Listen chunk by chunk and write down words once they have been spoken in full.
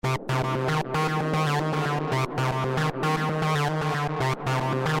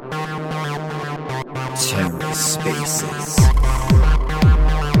TerraSpaces.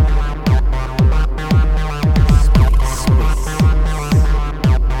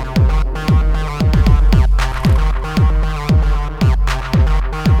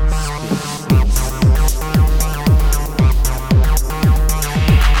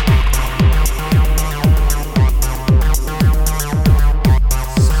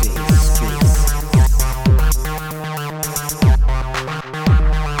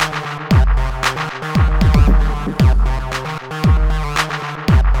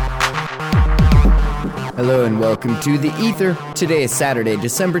 Hello and welcome to The Ether. Today is Saturday,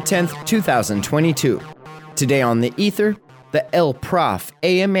 December 10th, 2022. Today on The Ether, the elprof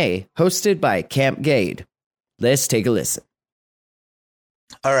AMA, hosted by Camp Gaiad. Let's take a listen.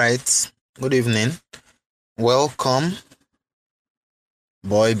 All right. Good evening. Welcome.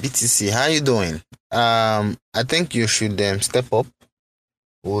 Boy, BTC, how you doing? I think you should step up.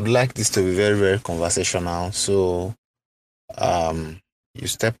 We would like this to be very, very conversational. So, you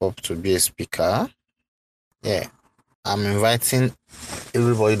step up to be a speaker. Yeah, I'm inviting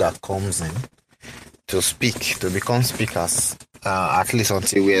everybody that comes in to speak, to become speakers, at least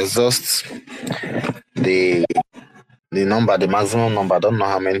until we exhaust the number, the maximum number. I don't know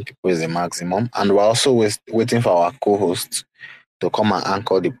how many people is the maximum. And we're also waiting for our co-host to come and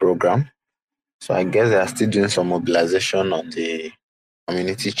anchor the program. So I guess they are still doing some mobilization on the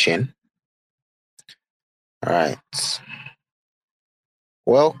community chain. All right.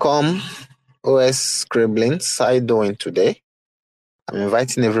 Welcome. OS Scribblings, how you doing today? I'm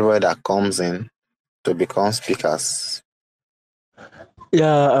inviting everybody that comes in to become speakers.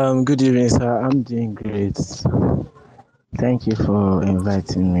 Yeah, good evening, sir. I'm doing great. Thank you for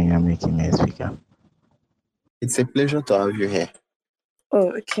inviting me and making me a speaker. It's a pleasure to have you here.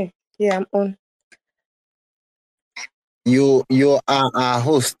 Oh, okay. Yeah, I'm on. You are our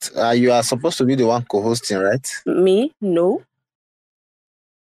host. You are supposed to be the one co-hosting, right? Me? No.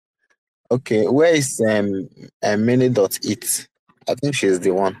 Okay, where is Minnie.eth? I think she's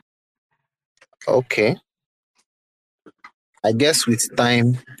the one. Okay. I guess with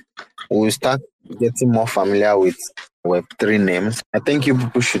time, we'll start getting more familiar with Web3 names. I think you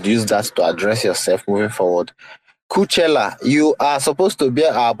people should use that to address yourself moving forward. Kuchela, you are supposed to be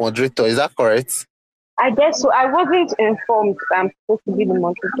our moderator. Is that correct? I guess so. I wasn't informed I'm supposed to be the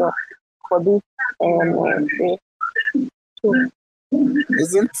moderator for this.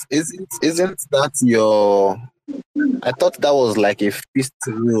 Isn't that your? I thought that was like a fixed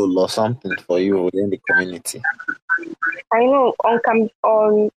rule or something for you within the community. I know on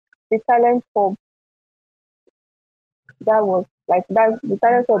the talent hub, that was like that. The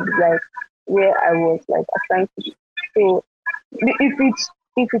talent hub is like where I was like assigned to. So if it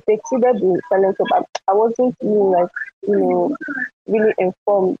exceeded the talent hub, I wasn't really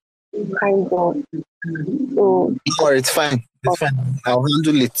informed. Kind of. So Or it's fine. It's fine. I'll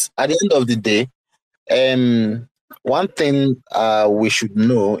handle it. At the end of the day, one thing we should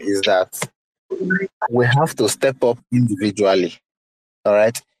know is that we have to step up individually. All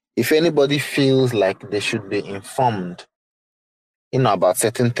right. If anybody feels like they should be informed, about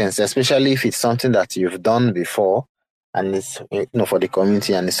certain things, especially if it's something that you've done before and it's for the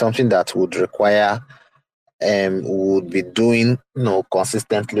community and it's something that would require would be doing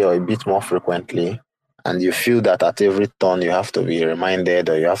consistently or a bit more frequently, and you feel that at every turn you have to be reminded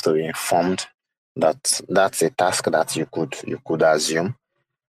or you have to be informed that that's a task that you could assume,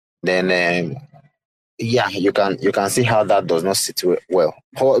 then you can see how that does not sit well.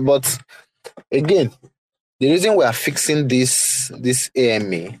 But again, the reason we are fixing this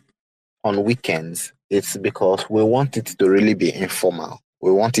AMA on weekends, it's because we want it to really be informal.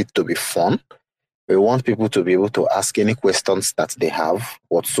 We want it to be fun. We want people to be able to ask any questions that they have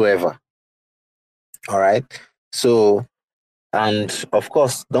whatsoever. All right. So, and of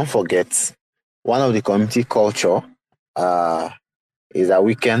course, don't forget, one of the community culture is that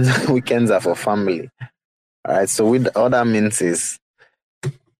weekends are for family. All right. So all that means is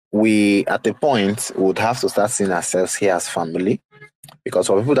we at a point would have to start seeing ourselves here as family, because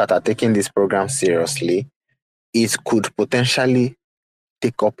for people that are taking this program seriously, it could potentially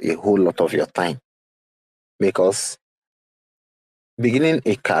take up a whole lot of your time. Because beginning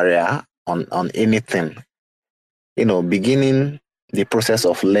a career on anything, beginning the process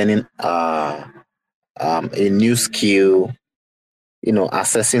of learning a new skill,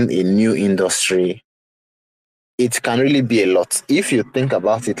 assessing a new industry, it can really be a lot. If you think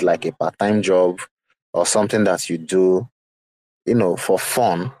about it like a part-time job or something that you do, for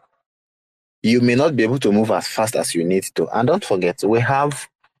fun, you may not be able to move as fast as you need to. And don't forget, we have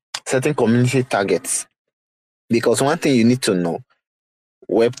setting community targets. Because one thing you need to know,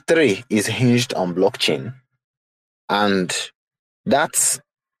 Web3 is hinged on blockchain, and that's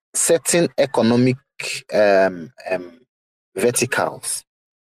setting economic verticals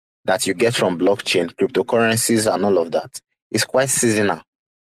that you get from blockchain, cryptocurrencies, and all of that is quite seasonal.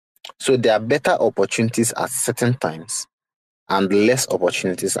 So there are better opportunities at certain times and less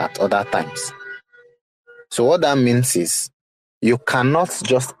opportunities at other times. So what that means is you cannot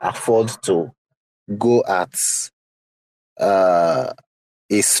just afford to go at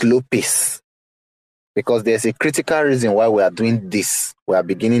a slow pace, because there's a critical reason why we are doing this. We are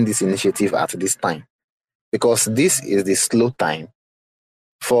beginning this initiative at this time, because this is the slow time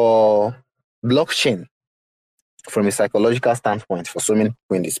for blockchain from a psychological standpoint for so many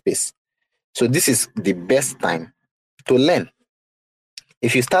people in the space. So this is the best time to learn.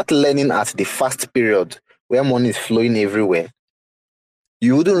 If you start learning at the fast period where money is flowing everywhere,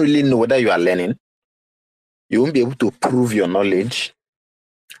 you wouldn't really know whether you are learning. You won't be able to prove your knowledge,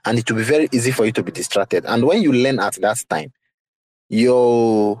 and it will be very easy for you to be distracted. And when you learn at that time,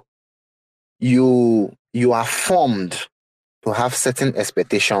 you are formed to have certain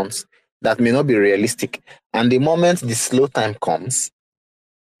expectations that may not be realistic. And the moment the slow time comes,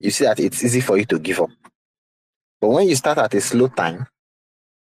 you see that it's easy for you to give up. But when you start at a slow time,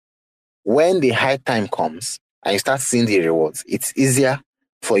 when the high time comes and you start seeing the rewards, it's easier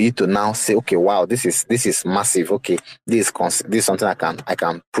for you to now say, okay, wow, this is massive. Okay, this is something I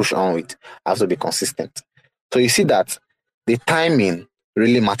can push on with. I have to be consistent. So you see that the timing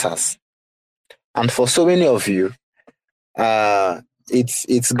really matters. And for so many of you,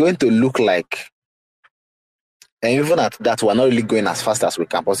 it's going to look like, and even at that, we're not really going as fast as we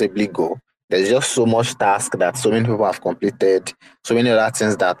can possibly go. There's just so much task that so many people have completed, so many other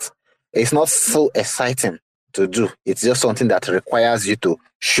things that it's not so exciting to do. It's just something that requires you to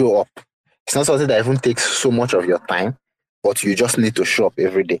show up. It's not something that even takes so much of your time, but you just need to show up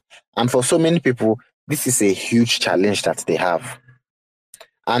every day. And for so many people, this is a huge challenge that they have.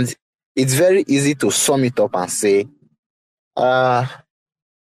 And it's very easy to sum it up and say,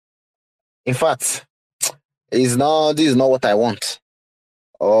 in fact, this is not what I want.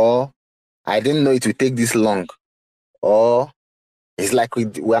 Or I didn't know it would take this long. Or it's like we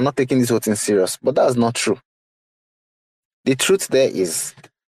are not taking this whole thing serious. But that's not true. The truth there is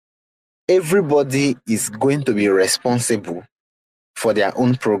everybody is going to be responsible for their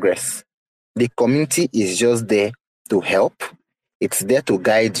own progress. The community is just there to help. It's there to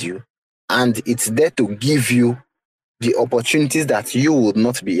guide you. And it's there to give you the opportunities that you would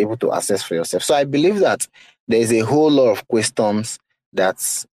not be able to access for yourself. So I believe that there is a whole lot of questions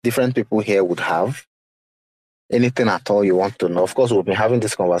that different people here would have. Anything at all you want to know. Of course, we'll be having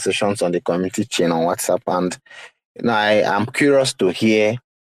these conversations on the community chain on WhatsApp, and I am curious to hear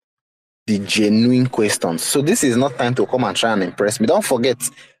the genuine questions. So this is not time to come and try and impress me. Don't forget,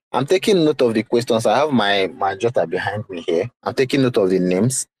 I'm taking note of the questions. I have my jotter behind me here. I'm taking note of the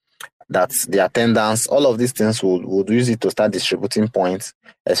names, that's the attendance, all of these things. We'll use it to start distributing points,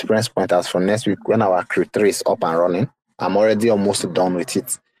 experience pointers for next week when our crew 3 is up and running. I'm already almost done with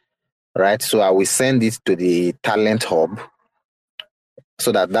it, right? So I will send it to the talent hub,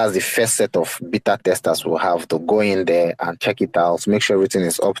 so that's the first set of beta testers we'll have to go in there and check it out, make sure everything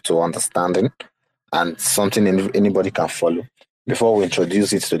is up to understanding and something anybody can follow before we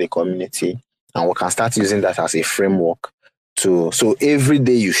introduce it to the community, and we can start using that as a framework so every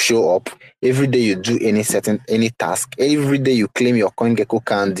day you show up, every day you do any task, every day you claim your CoinGecko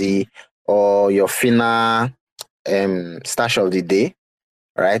candy or your FINA stash of the day,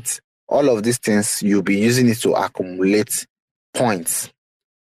 right? All of these things, you'll be using it to accumulate points,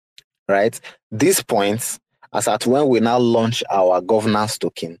 right? These points, as at when we now launch our governance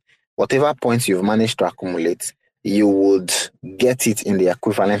token, whatever points you've managed to accumulate, you would get it in the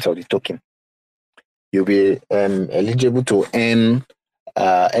equivalent of the token. You'll be eligible to earn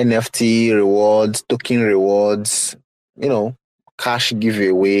NFT rewards, token rewards, cash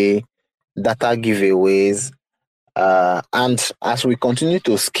giveaway, data giveaways. And as we continue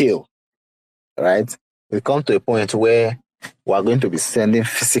to scale, right, we come to a point where we're going to be sending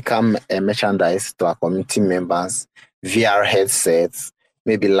physical merchandise to our community members, VR headsets,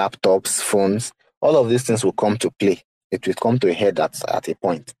 maybe laptops, phones. All of these things will come to play. It will come to a head at a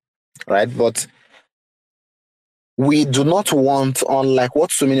point, right? But we do not want, unlike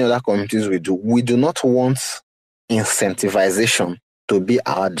what so many other communities we do not want incentivization to be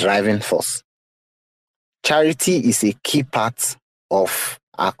our driving force. Charity is a key part of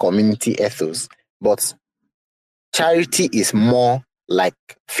our community ethos, but charity is more like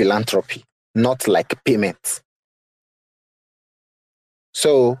philanthropy, not like payment.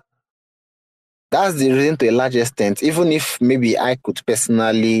 So That's the reason to a large extent, even if maybe I could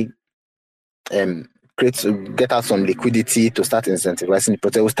personally get out some liquidity to start incentivizing the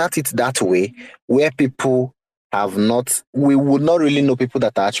project. We'll start it that way where people we would not really know people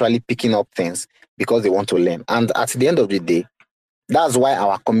that are actually picking up things because they want to learn. And at the end of the day, that's why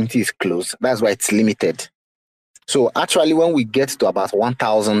our community is closed. That's why it's limited. So actually, when we get to about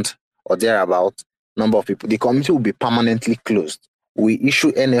 1,000 or thereabout number of people, the community will be permanently closed. We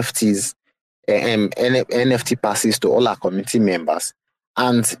issue NFTs, NFT passes to all our community members.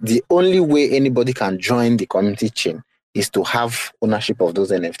 And the only way anybody can join the community chain is to have ownership of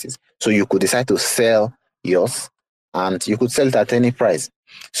those NFTs. So you could decide to sell yours and you could sell it at any price.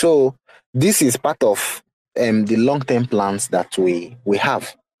 So this is part of the long-term plans that we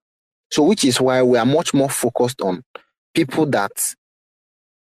have. So which is why we are much more focused on people that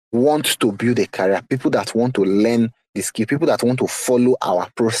want to build a career, people that want to learn the skill, people that want to follow our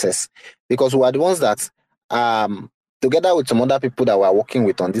process. Because we are the ones that, together with some other people that we are working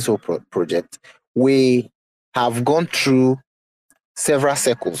with on this whole project, we have gone through several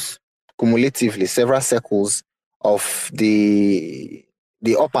circles, cumulatively, several circles of the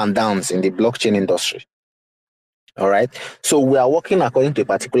up and downs in the blockchain industry. All right. So we are working according to a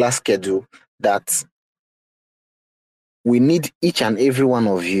particular schedule that we need each and every one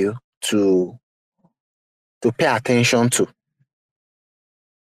of you to pay attention to.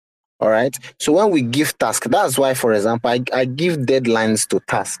 All right. So when we give tasks, that's why, for example, I give deadlines to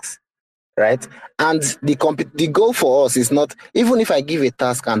tasks, right? And the goal for us is not, even if I give a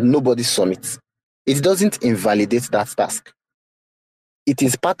task and nobody submits, it doesn't invalidate that task. It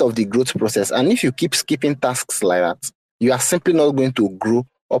is part of the growth process. And if you keep skipping tasks like that, you are simply not going to grow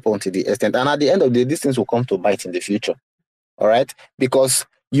up until the extent. And at the end of the day, these things will come to bite in the future. All right? Because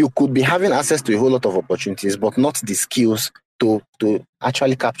you could be having access to a whole lot of opportunities, but not the skills to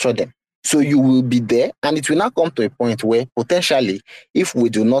actually capture them. So you will be there, and it will now come to a point where potentially, if we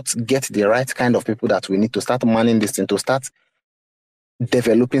do not get the right kind of people that we need to start manning this thing, to start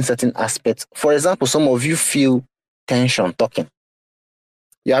developing certain aspects. For example, some of you feel tension talking.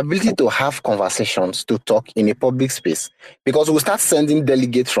 Your ability to have conversations, to talk in a public space, because we'll start sending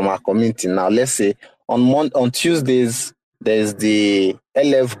delegates from our community now. Let's say on Tuesdays, there's the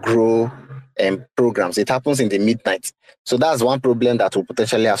LF Grow programs. It happens in the midnight. So that's one problem that we'll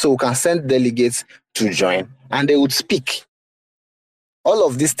potentially have. So we can send delegates to join and they would speak. All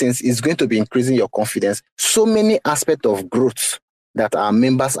of these things is going to be increasing your confidence. So many aspects of growth that our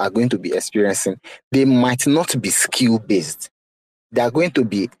members are going to be experiencing, they might not be skill-based. They are going to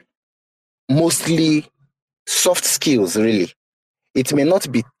be mostly soft skills, really. It may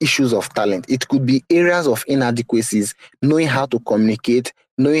not be issues of talent. It could be areas of inadequacies, knowing how to communicate,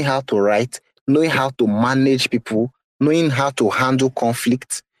 knowing how to write, knowing how to manage people, knowing how to handle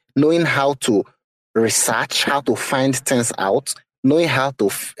conflict, knowing how to research, how to find things out, knowing how to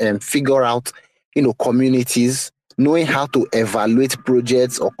figure out, communities, knowing how to evaluate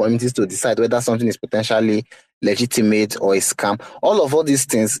projects or communities to decide whether something is potentially legitimate or a scam. All these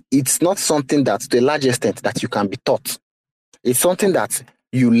things, it's not something that, to a large extent, that you can be taught. It's something that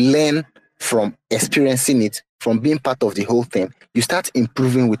you learn from experiencing it, from being part of the whole thing. You start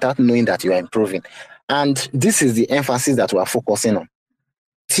improving without knowing that you are improving. And this is the emphasis that we are focusing on.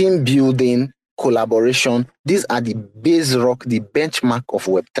 Team building, collaboration, these are the base rock, the benchmark of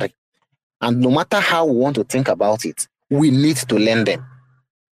Web3. And no matter how we want to think about it, we need to learn them.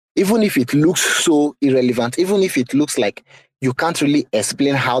 Even if it looks so irrelevant, even if it looks like you can't really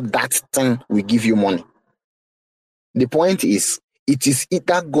explain how that thing will give you money. The point is, it is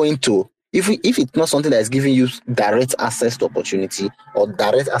either going to, if it's not something that is giving you direct access to opportunity or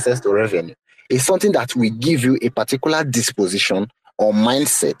direct access to revenue, it's something that will give you a particular disposition or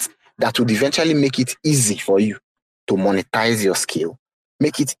mindset that would eventually make it easy for you to monetize your skill,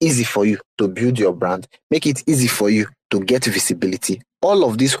 make it easy for you to build your brand, make it easy for you to get visibility. All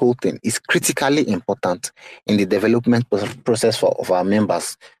of this whole thing is critically important in the development process of our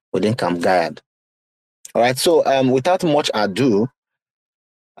members within Camp Gaiad. All right, so without much ado,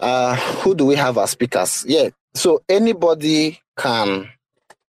 who do we have as speakers? Yeah, so anybody can,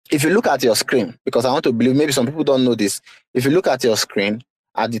 if you look at your screen, because I want to believe maybe some people don't know this, if you look at your screen,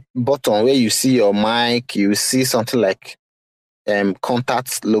 at the bottom where you see your mic, you see something like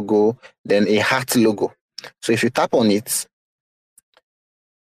contact logo, then a heart logo. So if you tap on it,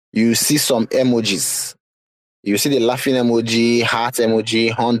 you see some emojis. You see the laughing emoji, heart emoji,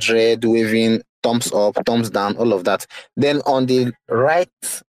 100, waving, thumbs up, thumbs down, all of that. Then on the right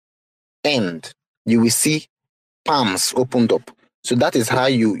end, you will see palms opened up. So that is how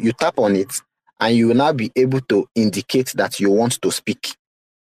you tap on it and you will now be able to indicate that you want to speak.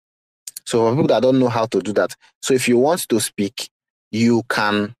 So for people that don't know how to do that, so if you want to speak, you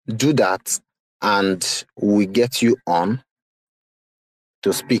can do that and we get you on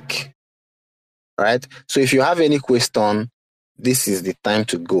to speak. All right. So if you have any question, this is the time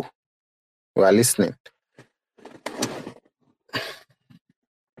to go. We are listening.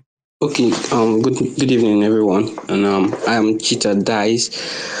 Okay, good evening everyone, and I am Chita Dice.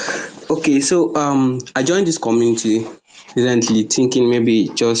 Okay, so I joined this community recently, thinking maybe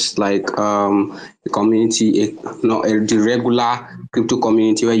just like a community, not the regular crypto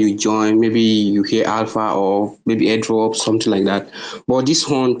community where you join, maybe you hear alpha or maybe airdrop, something like that. But this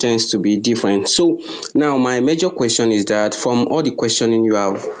one tends to be different. So now my major question is that from all the questioning you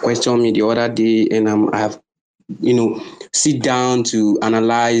have questioned me the other day, and I have sit down to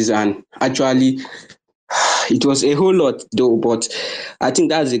analyze, and actually it was a whole lot though, but I think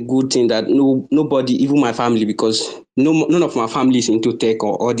that's a good thing that nobody, even my family, because none of my family is into tech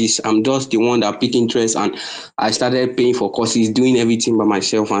or all this. I'm just the one that picked interest, and I started paying for courses, doing everything by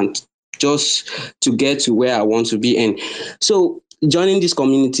myself, and just to get to where I want to be. And so joining this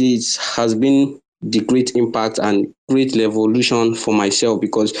community has been the great impact and great revolution for myself,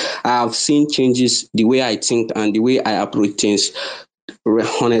 because I have seen changes the way I think and the way I approach things,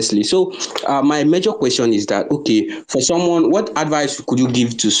 honestly. So my major question is that, okay, for someone, what advice could you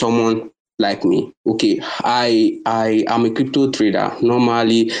give to someone like me? Okay, I am a crypto trader.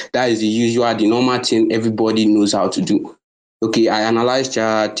 Normally, that is the normal thing everybody knows how to do. Okay, I analyze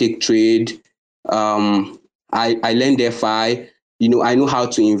chart, take trade. I learn DeFi. I know how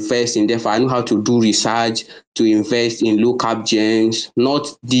to invest in DeFi. I know how to do research to invest in low cap gems,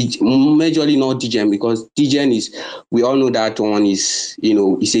 majorly not DGen, because DGen is, we all know that one is,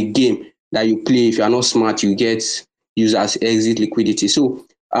 it's a game that you play. If you are not smart, you get users exit liquidity. So,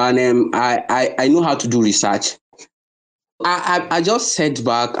 and I know how to do research. I just sit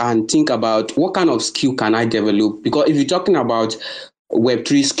back and think about what kind of skill can I develop, because if you're talking about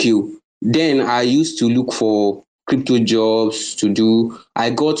Web3 skill, then I used to look for crypto jobs to do. I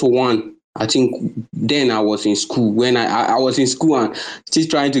got one. I think then I was in school, when I was in school and still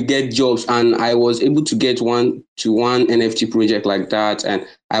trying to get jobs, and I was able to get one NFT project like that, and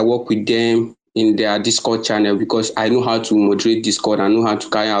I work with them in their Discord channel because I know how to moderate Discord. I know how to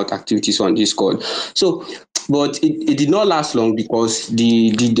carry out activities on Discord. So, but it did not last long, because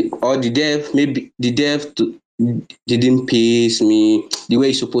the dev didn't pay me the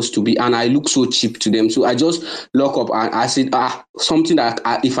way it's supposed to be, and I look so cheap to them. So I just lock up and I said, something that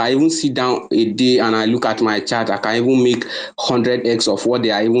if I even sit down a day and I look at my chart, I can even make 100x of what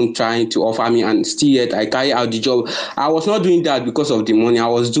they are even trying to offer me, and still yet I carry out the job. I was not doing that because of the money. I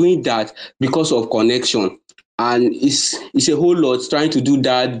was doing that because of connection. And it's a whole lot trying to do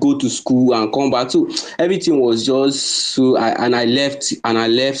that, go to school and come back. So everything was just so I left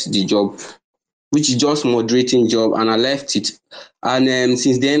the job, which is just moderating job, and I left it. And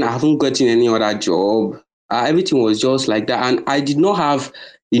since then, I haven't gotten any other job. Everything was just like that, and I did not have,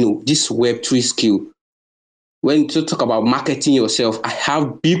 this Web3 skill. When you talk about marketing yourself, I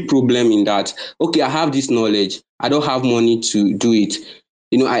have big problem in that. Okay, I have this knowledge. I don't have money to do it.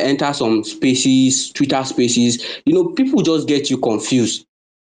 I enter some spaces, Twitter spaces. People just get you confused.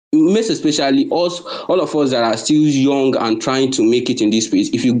 Most especially us, all of us that are still young and trying to make it in this space.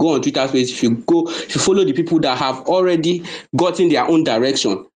 If you go on Twitter space, if you follow the people that have already gotten their own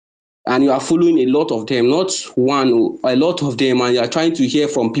direction, and you are following a lot of them, not one, a lot of them, and you are trying to hear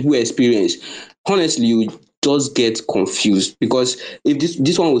from people's experience, honestly, you just get confused, because if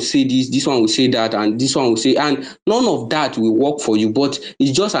this one will say this one will say that, and this one will say, and none of that will work for you, but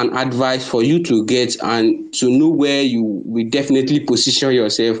it's just an advice for you to get and to know where you will definitely position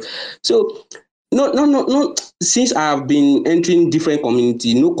yourself. So no, since I have been entering different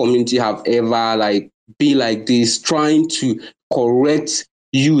community, no community have ever be like this, trying to correct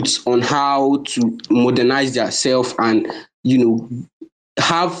youths on how to modernize themselves and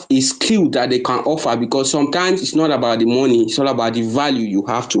have a skill that they can offer, because sometimes it's not about the money, it's all about the value you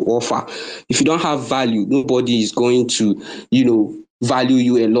have to offer. If you don't have value, nobody is going to value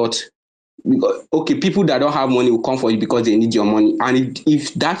you a lot. Because, okay, people that don't have money will come for you because they need your money, and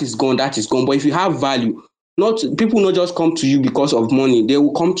if that is gone, that is gone. But if you have value, people not just come to you because of money, they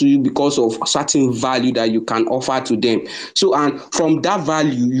will come to you because of certain value that you can offer to them. So, and from that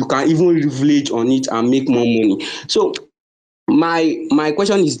value, you can even leverage on it and make more money. So my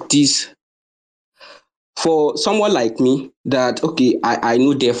question is this: for someone like me, that okay, I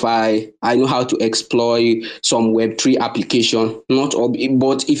know DeFi, I know how to exploit some Web3 application, not all,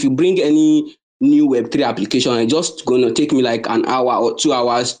 but if you bring any new Web3 application. It's just going to take me like an hour or 2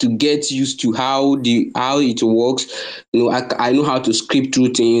 hours to get used to how it works. I know how to script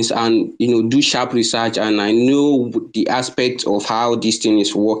through things and do sharp research, and I know the aspect of how this thing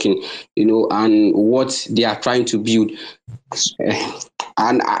is working, and what they are trying to build,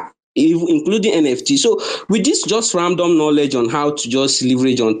 and including NFT. So with this just random knowledge on how to just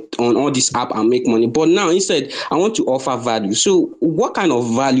leverage on all this app and make money. But now instead, I want to offer value. So what kind of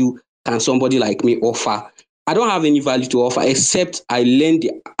value can somebody like me offer? I don't have any value to offer except I learn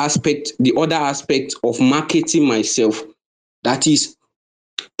the other aspect of marketing myself. That is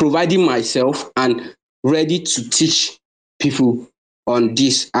providing myself and ready to teach people on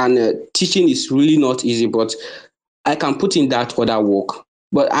this. And teaching is really not easy, but I can put in that other work.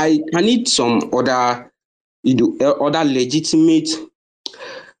 But I need some other, other legitimate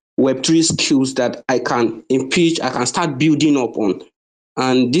Web3 skills that I can impeach, I can start building up on.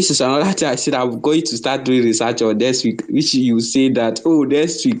 And this is another thing I said I'm going to start doing research on next week, which you say that,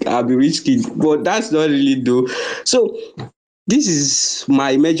 next week I'll be rich kid. But that's not really though. So this is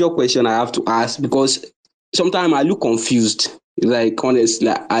my major question I have to ask, because sometimes I look confused. Like honestly,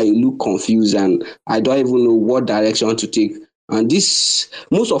 I look confused and I don't even know what direction to take. And this,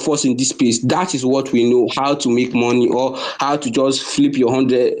 most of us in this space, that is what we know, how to make money or how to just flip your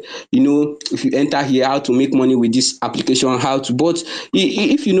 100. If you enter here, how to make money with this application, but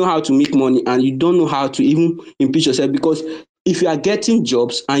if you know how to make money and you don't know how to even improve yourself, because if you are getting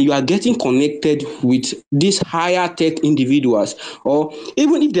jobs and you are getting connected with these higher tech individuals, or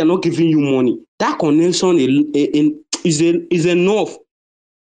even if they're not giving you money, that connection is enough.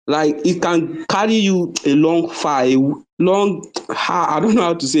 Like it can carry you a long, I don't know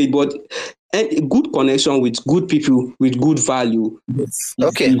how to say it, but a good connection with good people with good value. Yes.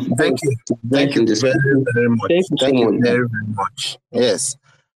 Okay. Thank you. Thank you very, very much. Thank you very, very much. Yes.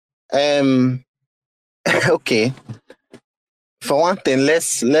 Okay. For one thing,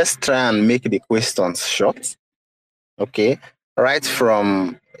 let's try and make the questions short. Okay. Right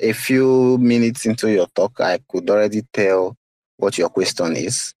from a few minutes into your talk, I could already tell what your question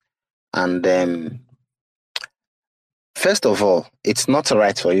is. And first of all, it's not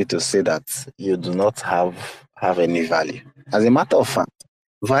right for you to say that you do not have any value. As a matter of fact,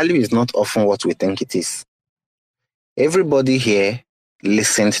 value is not often what we think it is. Everybody here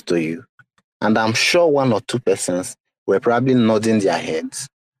listened to you, and I'm sure one or two persons were probably nodding their heads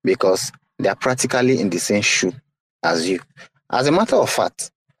because they are practically in the same shoe as you. As a matter of fact,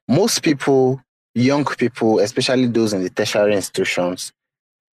 most people, young people, especially those in the tertiary institutions,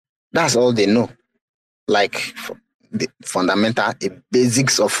 that's all they know. Like the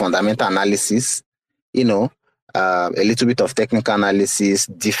basics of fundamental analysis, a little bit of technical analysis,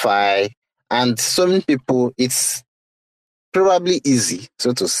 DeFi, and so many people, it's probably easy,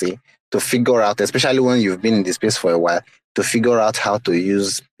 so to say, to figure out, especially when you've been in the space for a while, to figure out how to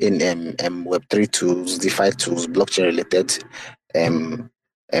use in Web3 tools, DeFi tools, blockchain-related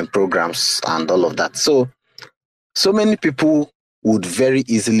programs, and all of that. So many people would very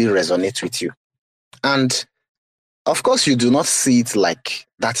easily resonate with you. And of course, you do not see it like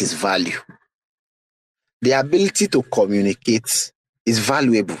that is value. The ability to communicate is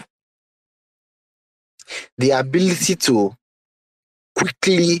valuable. The ability to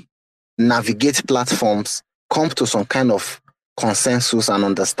quickly navigate platforms, come to some kind of consensus and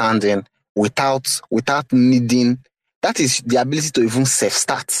understanding without needing, that is the ability to even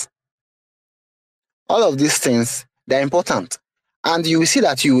self-start. All of these things, they're important. And you will see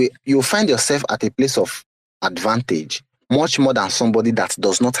that you'll find yourself at a place of advantage much more than somebody that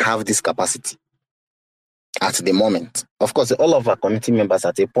does not have this capacity at the moment. Of course, all of our community members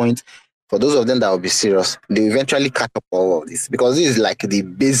at a point, for those of them that will be serious, they eventually catch up all of this, because this is like the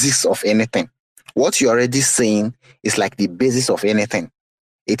basis of anything. What you're already saying is like the basis of anything.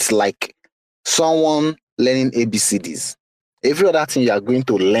 It's like someone learning ABCDs. Every other thing you are going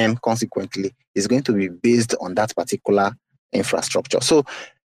to learn consequently is going to be based on that particular infrastructure. So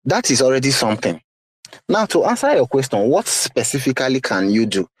that is already something. Now, to answer your question, what specifically can you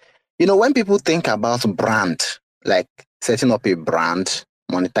do? When people think about brand, like setting up a brand,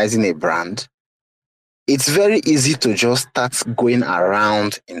 monetizing a brand, it's very easy to just start going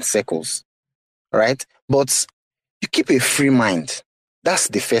around in circles, right? But you keep a free mind. That's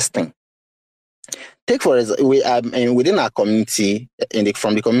the first thing. Take for example, within our community,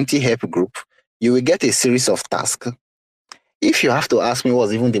 from the community help group, you will get a series of tasks. If you have to ask me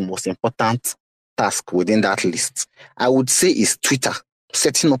what's even the most important task within that list, I would say is Twitter,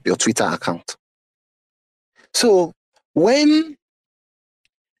 setting up your Twitter account. So when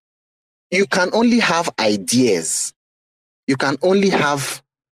you can only have ideas, you can only have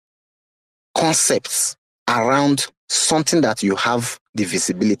concepts around something that you have the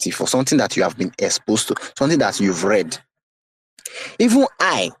visibility for, something that you have been exposed to, something that you've read. Even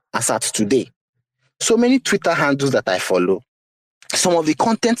I, as at today, so many Twitter handles that I follow, some of the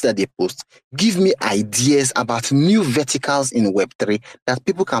content that they post give me ideas about new verticals in Web3 that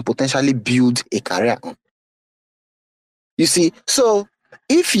people can potentially build a career on. You see, so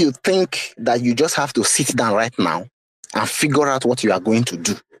if you think that you just have to sit down right now and figure out what you are going to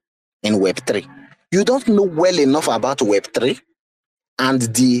do in Web3, you don't know well enough about Web3 and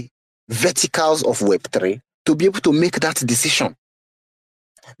the verticals of Web3 to be able to make that decision.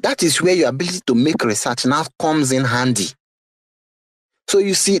 That is where your ability to make research now comes in handy. So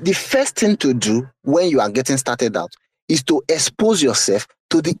you see, the first thing to do when you are getting started out is to expose yourself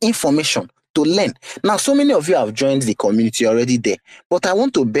to the information, to learn. Now, so many of you have joined the community already there, but I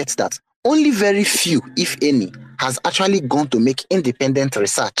want to bet that only very few, if any, has actually gone to make independent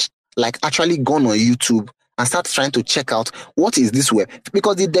research, like actually gone on YouTube and start trying to check out what is this web,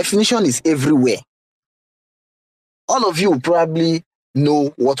 because the definition is everywhere. All of you probably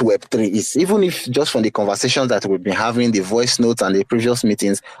know what Web3 is, even if just from the conversations that we've been having, the voice notes and the previous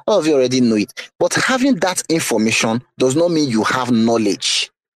meetings, all of you already know it. But having that information does not mean you have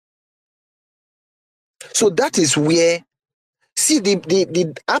knowledge. So that is where, see,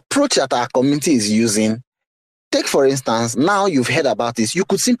 the approach that our community is using. Take, for instance, now you've heard about this, you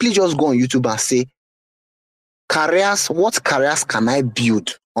could simply just go on YouTube and say, careers, what careers can I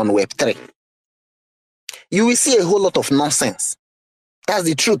build on Web3? You will see a whole lot of nonsense. That's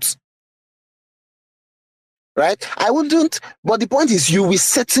the truth. Right? I wouldn't, but the point is you will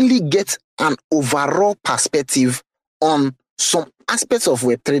certainly get an overall perspective on some aspects of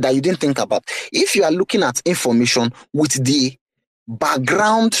Web3 that you didn't think about. If you are looking at information with the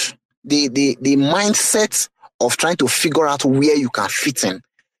background, the mindset of trying to figure out where you can fit in,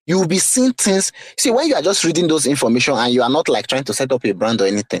 you will be seeing things. See, when you are just reading those information and you are not like trying to set up a brand or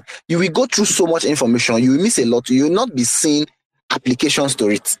anything, you will go through so much information, you will miss a lot, you will not be seeing applications to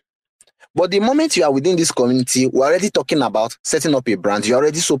it. But the moment you are within this community, we're already talking about setting up a brand. You're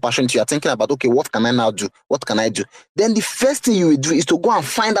already so passionate. You're thinking about, okay, what can I now do? What can I do? Then the first thing you will do is to go and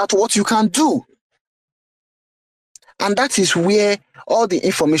find out what you can do. And that is where all the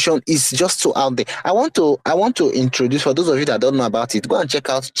information is just so out there. I want to introduce, for those of you that don't know about it, go and check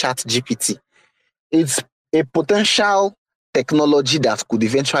out ChatGPT. It's a potential technology that could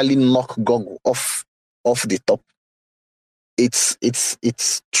eventually knock Google off the top.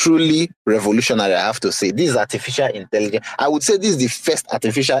 It's truly revolutionary, I have to say. This is artificial intelligence. I would say this is the first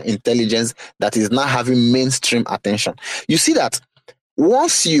artificial intelligence that is now having mainstream attention. You see that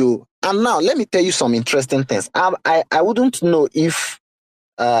once you, and now let me tell you some interesting things. I wouldn't know if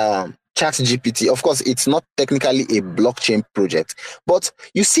ChatGPT, of course, it's not technically a blockchain project, but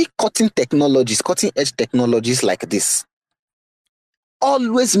you see cutting edge technologies like this.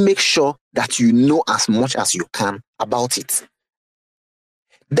 Always make sure that you know as much as you can about it.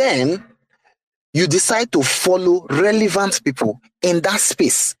 Then you decide to follow relevant people in that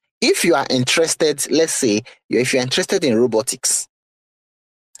space. If you are interested, let's say, if you're interested in robotics,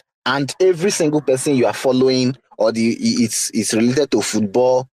 and every single person you are following, or it's related to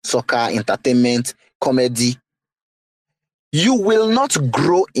football, soccer, entertainment, comedy, you will not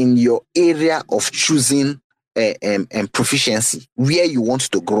grow in your area of choosing proficiency where you want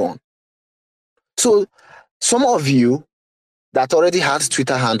to grow on. So some of you that already has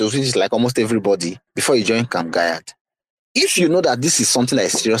Twitter handles, which is like almost everybody, before you join Camp Gaiad, if you know that this is something that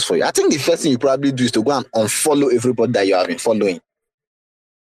is serious for you, I think the first thing you probably do is to go and unfollow everybody that you have been following.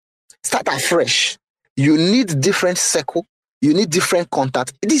 Start afresh. You need different circle. You need different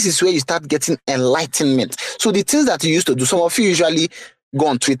contact. This is where you start getting enlightenment. So the things that you used to do, some of you usually go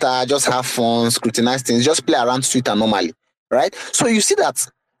on Twitter, just have fun, scrutinize things, just play around Twitter normally, right? So you see that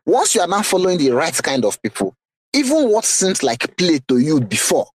once you are now following the right kind of people, even what seems like play to you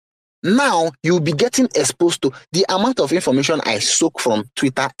before, now you'll be getting exposed to the amount of information I soak from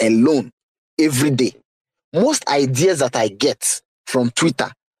Twitter alone every day. Most ideas that I get from Twitter,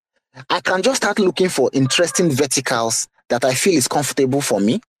 I can just start looking for interesting verticals that I feel is comfortable for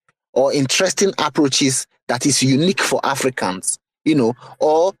me, or interesting approaches that is unique for Africans,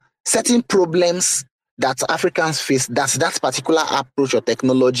 or certain problems that Africans face that particular approach or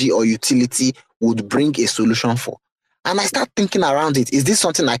technology or utility would bring a solution for. And I start thinking around it. Is this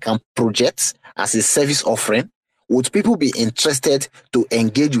something I can project as a service offering? Would people be interested to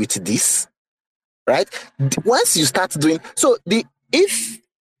engage with this? Right? Once you start doing, if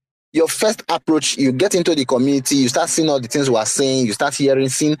your first approach, you get into the community, you start seeing all the things we are saying, you start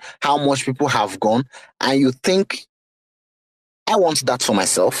seeing how much people have gone, and you think, I want that for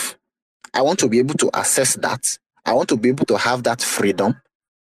myself. I want to be able to access that. I want to be able to have that freedom.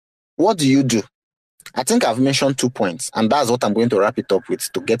 What do? I think I've mentioned 2 points, and that's what I'm going to wrap it up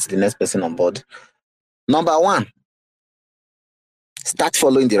with to get the next person on board. Number one, start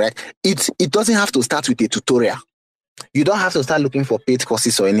following the right. It doesn't have to start with a tutorial. You don't have to start looking for paid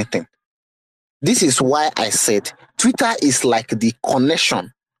courses or anything. This is why I said Twitter is like the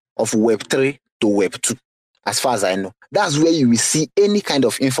connection of Web3 to Web2, as far as I know. That's where you will see any kind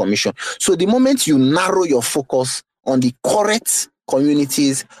of information. So the moment you narrow your focus on the correct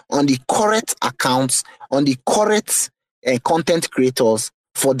communities, on the correct accounts, on the correct content creators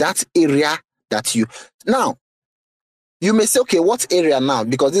for that area that you... Now, you may say, okay, what area now?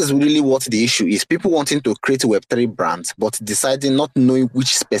 Because this is really what the issue is. People wanting to create Web3 brands, but deciding not knowing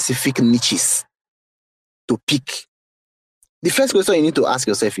which specific niches to pick. The first question you need to ask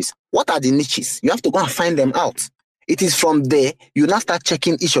yourself is, what are the niches? You have to go and find them out. It is from there, you now start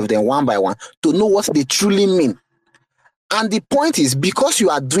checking each of them one by one to know what they truly mean. And the point is, because you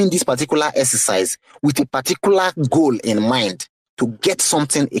are doing this particular exercise with a particular goal in mind to get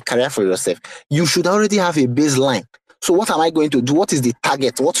something, a career for yourself, you should already have a baseline. So what am I going to do? What is the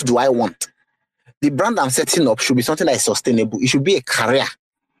target? What do I want? The brand I'm setting up should be something that is sustainable. It should be a career.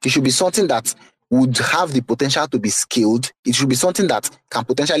 It should be something that would have the potential to be scaled. It should be something that can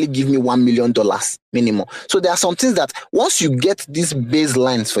potentially give me $1 million minimum. So there are some things that once you get these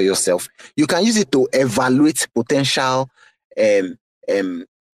baselines for yourself, you can use it to evaluate potential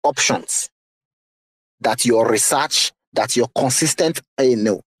options that your research, that your consistent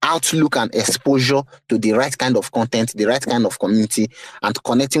outlook and exposure to the right kind of content, the right kind of community, and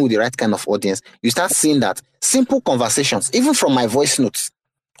connecting with the right kind of audience, you start seeing that simple conversations, even from my voice notes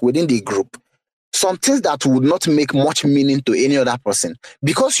within the group, some things that would not make much meaning to any other person,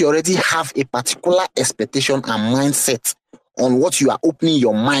 because you already have a particular expectation and mindset on what you are opening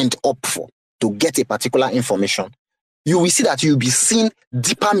your mind up for to get a particular information, you will see that you'll be seeing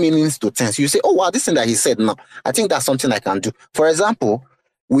deeper meanings to things. You say, oh, wow, this thing that he said now, I think that's something I can do. For example,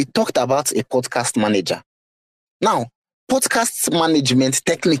 we talked about a podcast manager. Now, podcast management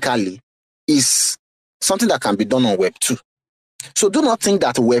technically is something that can be done on Web 2. So do not think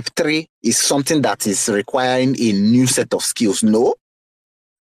that Web 3 is something that is requiring a new set of skills. No.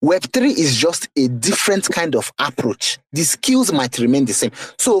 Web 3 is just a different kind of approach. The skills might remain the same.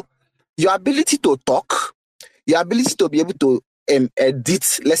 So your ability to talk, your ability to be able to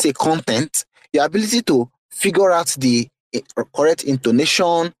edit, let's say, content, your ability to figure out the correct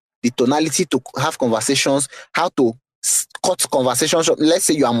intonation, the tonality to have conversations, how to cut conversations. Let's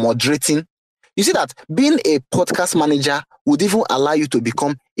say you are moderating. You see that being a podcast manager would even allow you to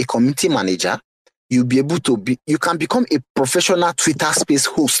become a community manager. You can become a professional Twitter space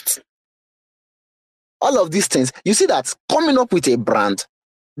host. All of these things, you see that coming up with a brand,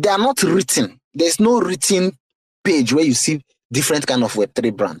 they are not written. There's no written page where you see different kind of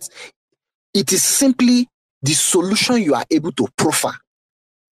Web3 brands. It is simply the solution you are able to profile.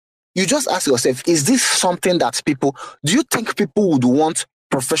 You just ask yourself, is this something that do you think people would want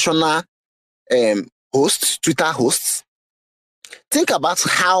professional hosts, Twitter hosts? Think about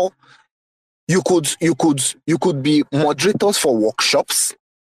how you could be moderators for workshops.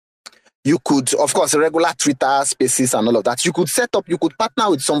 You could, of course, regular Twitter spaces and all of that. You could partner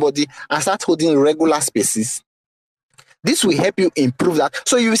with somebody and start holding regular spaces. This will help you improve that.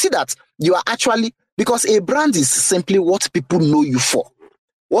 So you will see that you are actually, because a brand is simply what people know you for.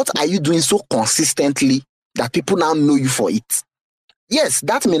 What are you doing so consistently that people now know you for it? Yes,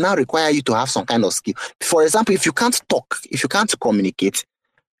 that may now require you to have some kind of skill. For example, if you can't talk, if you can't communicate,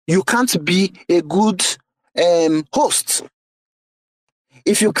 you can't be a good host.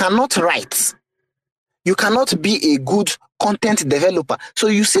 If you cannot write, you cannot be a good content developer. So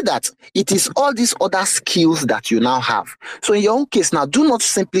you see that it is all these other skills that you now have. So in your own case now, do not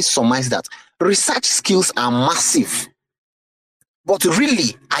simply surmise that research skills are massive. But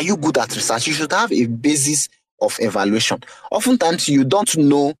really, are you good at research? You should have a basis of evaluation. Oftentimes, you don't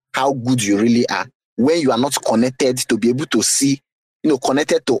know how good you really are when you are not connected to be able to see,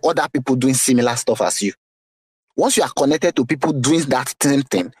 connected to other people doing similar stuff as you. Once you are connected to people doing that same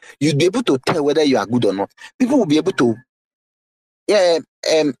thing, you'll be able to tell whether you are good or not. People will be able to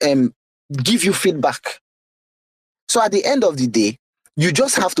give you feedback. So at the end of the day, you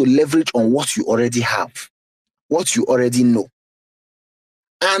just have to leverage on what you already have, what you already know.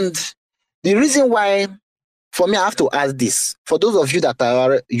 And the reason why, for me, I have to ask this, for those of you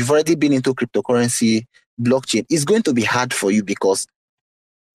that you've already been into cryptocurrency, blockchain, it's going to be hard for you because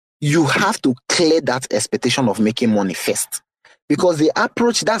you have to clear that expectation of making money first. Because the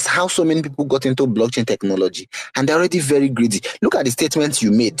approach, that's how so many people got into blockchain technology, and they're already very greedy. Look at the statements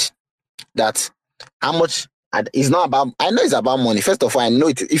you made. that how much it's not about, I know it's about money. First of all, I know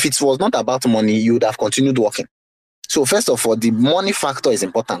it. If it was not about money, you would have continued working. So first of all, the money factor is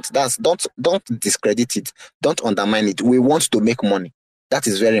important. That's don't discredit it. Don't undermine it. We want to make money. That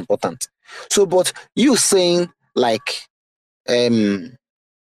is very important. So, but you saying like, I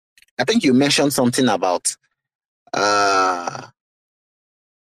think you mentioned something about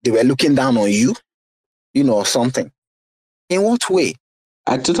they were looking down on you, or something. In what way?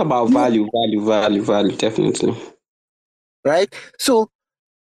 I thought about value, definitely. Right? So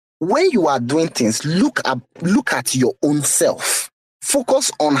when you are doing things, look at your own self.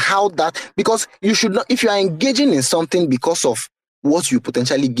 Focus on how that, because you should not, if you are engaging in something because of what you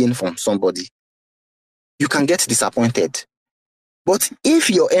potentially gain from somebody, you can get disappointed. But if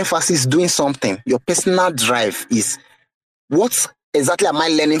your emphasis is doing something, your personal drive is, what exactly am I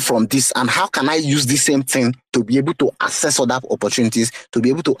learning from this, and how can I use this same thing to be able to access other opportunities, to be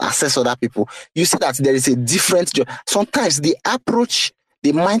able to access other people? You see that there is a different job. Sometimes the approach,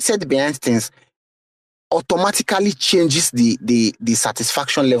 the mindset behind things automatically changes the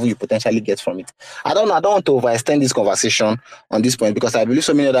satisfaction level you potentially get from it. I don't want to overextend this conversation on this point, because I believe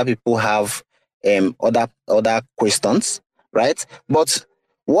so many other people have other questions, right? But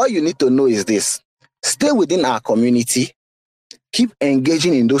what you need to know is this: stay within our community, keep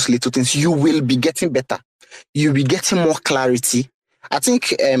engaging in those little things. You will be getting better. You'll be getting more clarity. I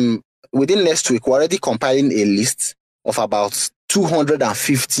think within next week, we're already compiling a list of about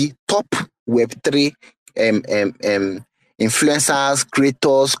 250 top Web3 influencers,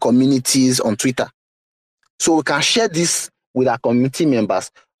 creators, communities on Twitter. So we can share this with our community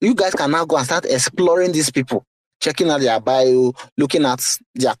members. You guys can now go and start exploring these people, checking out their bio, looking at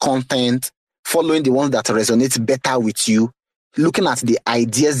their content, following the ones that resonate better with you, looking at the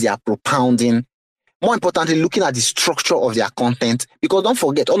ideas they are propounding. More importantly, looking at the structure of their content, because don't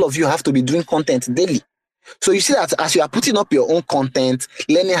forget, all of you have to be doing content daily. So you see that as you are putting up your own content,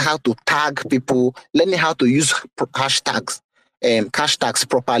 learning how to tag people, learning how to use hashtags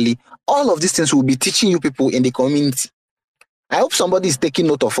properly, all of these things will be teaching you people in the community. I hope somebody is taking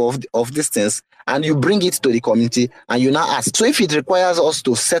note of these things, and you bring it to the community and you now ask. So if it requires us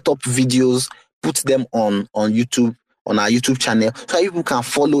to set up videos, put them on YouTube, on our YouTube channel, so people can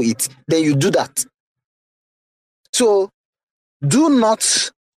follow it, then you do that. So do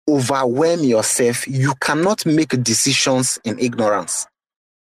not overwhelm yourself. You cannot make decisions in ignorance.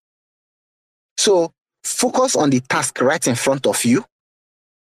 So focus on the task right in front of you.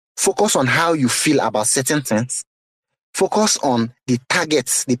 Focus on how you feel about certain things. Focus on the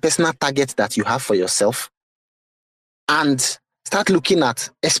targets, the personal targets that you have for yourself. And start looking at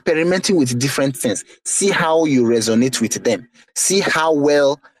experimenting with different things. See how you resonate with them. See how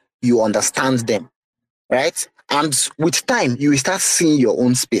well you understand them, right? And with time, you will start seeing your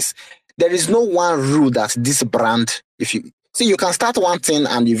own space. There is no one rule that this brand, you can start one thing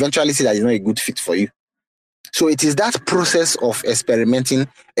and eventually see that it's not a good fit for you. So it is that process of experimenting,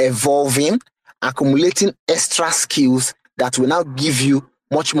 evolving, accumulating extra skills that will now give you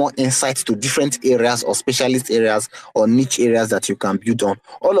much more insight to different areas or specialist areas or niche areas that you can build on.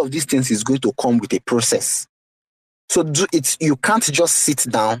 All of these things is going to come with a process. So you can't just sit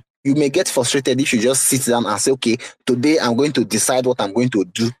down. You may get frustrated if you just sit down and say, okay, today I'm going to decide what I'm going to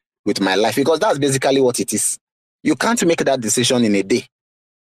do with my life, because that's basically what it is. You can't make that decision in a day.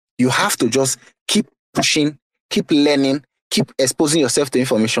 You have to just keep pushing, keep learning, keep exposing yourself to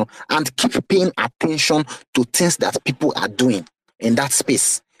information, and keep paying attention to things that people are doing in that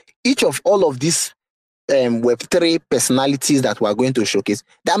space. Each of all of these Web3 personalities that we're going to showcase,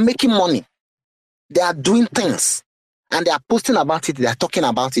 they are making money. They are doing things. And they are posting about it, they are talking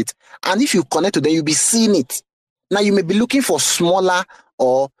about it. And if you connect to them, you'll be seeing it. Now, you may be looking for smaller,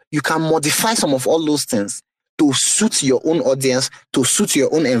 or you can modify some of all those things to suit your own audience, to suit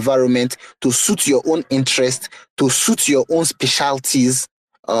your own environment, to suit your own interest, to suit your own specialties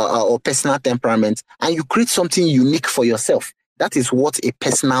or personal temperament. And you create something unique for yourself. That is what a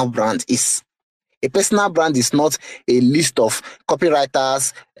personal brand is. A personal brand is not a list of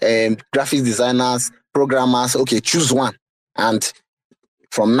copywriters, graphic designers, programmers. Okay, choose one. And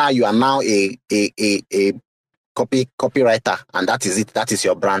from now, you are now a copywriter, and that is it. That is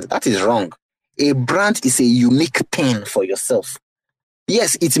your brand. That is wrong. A brand is a unique thing for yourself.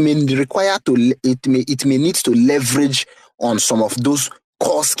 Yes, it may need to leverage on some of those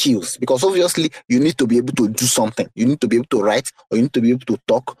core skills, because obviously you need to be able to do something. You need to be able to write, or you need to be able to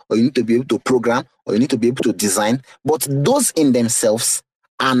talk, or you need to be able to program, or you need to be able to design. But those in themselves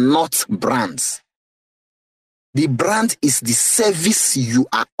are not brands. The brand is the service you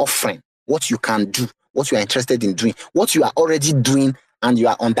are offering, what you can do, what you are interested in doing, what you are already doing and you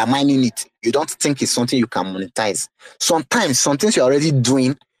are undermining it. You don't think it's something you can monetize. Sometimes some things you're already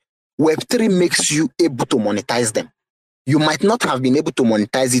doing, Web3 makes you able to monetize them. You might not have been able to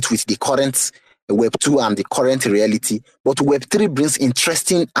monetize it with the current Web2 and the current reality, but Web3 brings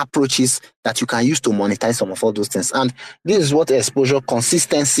interesting approaches that you can use to monetize some of all those things. And this is what exposure,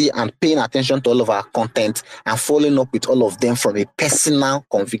 consistency, and paying attention to all of our content and following up with all of them from a personal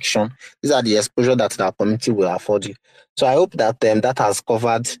conviction. These are the exposure that our community will afford you. So I hope that that has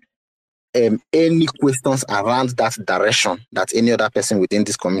covered any questions around that direction that any other person within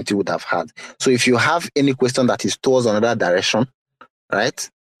this community would have had. So if you have any question that is towards another direction, right,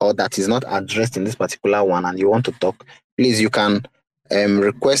 or that is not addressed in this particular one and you want to talk, please, you can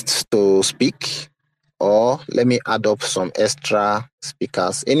request to speak, or let me add up some extra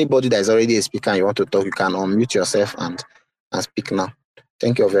speakers. Anybody that is already a speaker and you want to talk, you can unmute yourself and speak now.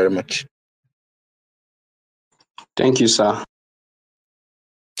 Thank you very much. Thank you, sir.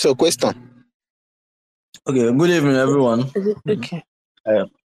 So, question. Okay, good evening, everyone. Okay.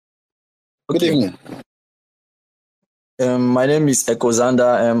 Good evening. My name is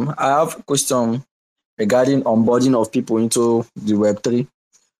Ekozanda. I have a question regarding onboarding of people into the Web3.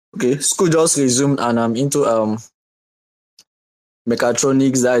 Okay, school just resumed and I'm into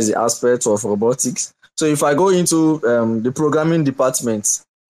mechatronics, that is the aspect of robotics. So if I go into the programming department,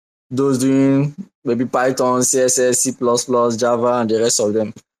 those doing maybe Python, CSS, C++, Java, and the rest of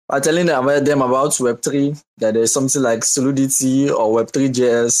them, I'm telling them about Web3, that there's something like Solidity or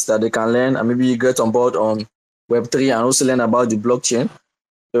Web3.js that they can learn and maybe get on board on Web3 and also learn about the blockchain.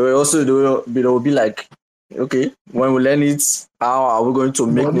 They will be like, okay, when we learn it, how are we going to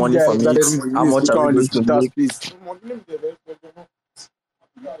make money from it? How much are we going to make?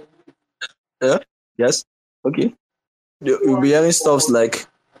 Yeah? Yes? Okay. You'll be hearing stuff like,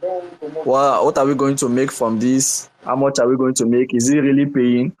 what are we going to make from this? How much are we going to make? Is it really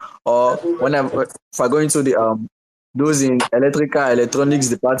paying? Or if I go into the those in electronics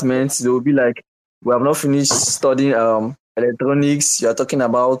departments, they will be like, we have not finished studying electronics. You are talking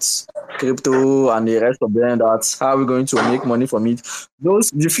about crypto and the rest of them. That's how we're going to make money from it.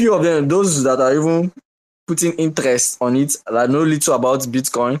 The few of them, those that are even putting interest on it, that know little about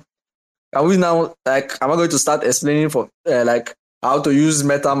Bitcoin. Can we now, like, am I going to start explaining for like how to use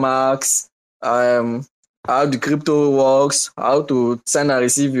MetaMask, how the crypto works, how to send and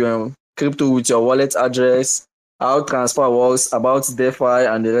receive your crypto with your wallet address, how transfer works, about DeFi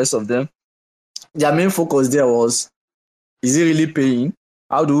and the rest of them? Their main focus there was, is it really paying?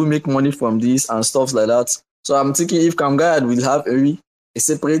 How do we make money from this and stuff like that? So I'm thinking if Gaiad will have a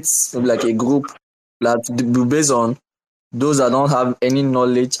separate, maybe like a group that will be based on those that don't have any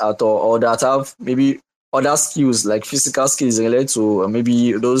knowledge at all, or that have maybe other skills like physical skills related to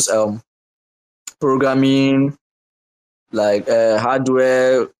maybe those programming, like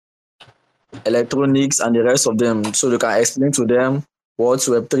hardware, electronics, and the rest of them, so they can explain to them what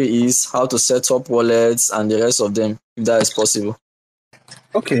Web3 is, how to set up wallets, and the rest of them, if that is possible.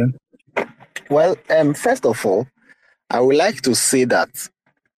 Okay. Well, first of all, I would like to say that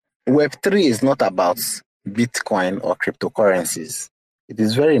Web3 is not about Bitcoin or cryptocurrencies. It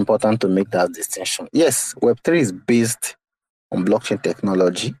is very important to make that distinction. Yes, Web3 is based on blockchain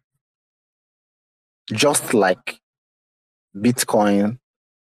technology, just like Bitcoin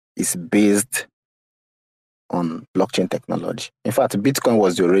is based on blockchain technology. In fact, Bitcoin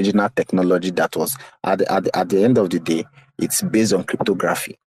was the original technology that was, at the end of the day, it's based on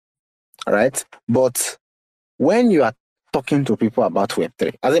cryptography, right? But when you are talking to people about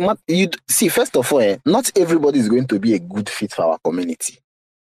Web3, as a matter, you see, first of all, not everybody is going to be a good fit for our community.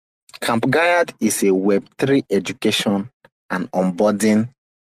 Camp Gaiad is a Web3 education and onboarding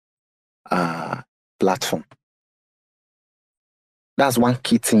platform. That's one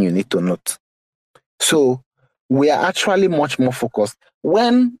key thing you need to note. So we are actually much more focused.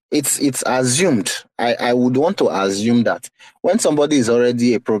 When it's assumed, I would want to assume that when somebody is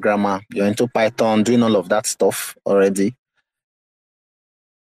already a programmer, you're into Python, doing all of that stuff already,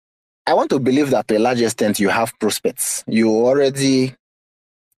 I want to believe that to a large extent you have prospects. We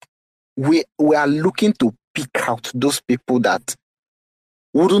are looking to pick out those people that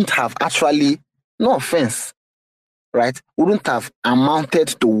wouldn't have actually, no offense, right, wouldn't have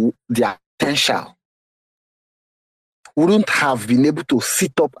amounted to their potential, wouldn't have been able to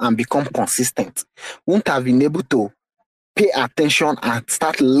sit up and become consistent, wouldn't have been able to pay attention and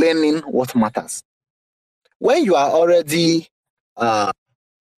start learning what matters. When you are already a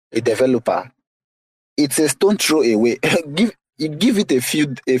developer, it's a stone throw away. give it a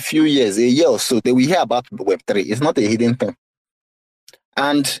few years, a year or so, they will hear about Web3. It's not a hidden thing.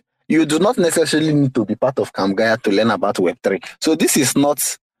 And You do not necessarily need to be part of Camp Gaiad to learn about Web3. So this is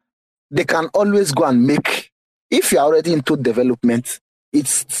not, they can always go and make, if you're already into development,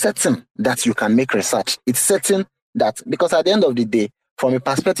 it's certain that you can make research. It's certain that, because at the end of the day, from a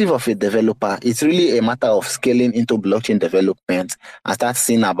perspective of a developer, it's really a matter of scaling into blockchain development and start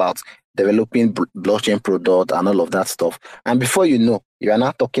seeing about developing blockchain product and all of that stuff. And before you know, you are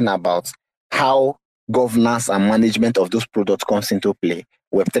now talking about how governance and management of those products comes into play.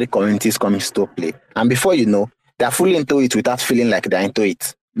 Web3 communities come into play. And before you know, they're fully into it without feeling like they're into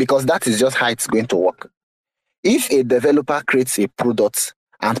it. Because that is just how it's going to work. If a developer creates a product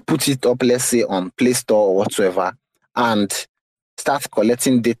and puts it up, let's say, on Play Store or whatsoever, and starts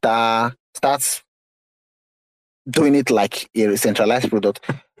collecting data, starts doing it like a centralized product,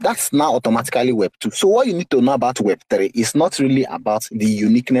 that's now automatically Web2. So what you need to know about Web3 is not really about the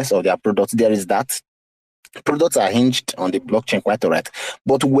uniqueness of their products. There is that. Products are hinged on the blockchain, quite all right.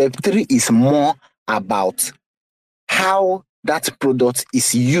 But Web3 is more about how that product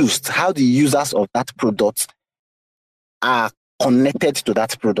is used, how the users of that product are connected to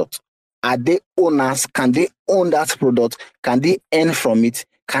that product. Are they owners? Can they own that product? Can they earn from it?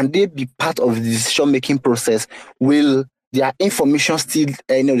 Can they be part of the decision-making process? Will their information still,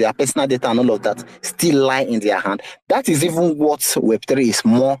 their personal data and all of that still lie in their hand? That is even what Web3 is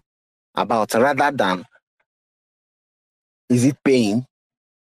more about, rather than is it paying,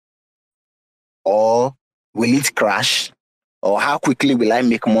 or will it crash, or how quickly will I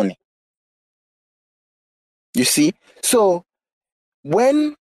make money? You see? So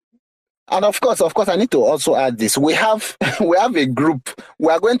when, and of course, I need to also add this. We have a group. We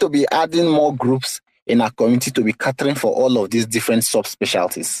are going to be adding more groups in our community to be catering for all of these different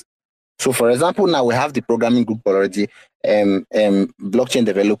subspecialties. So, for example, now we have the programming group already, blockchain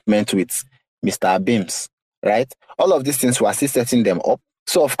development with Mr. Abims, right? All of these things, we are still setting them up.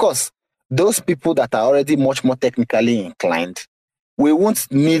 So, of course, those people that are already much more technically inclined, we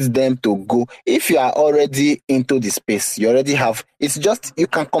won't need them to go. If you are already into the space, you already have, it's just, you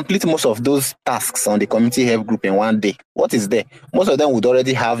can complete most of those tasks on the community help group in one day. What is there? Most of them would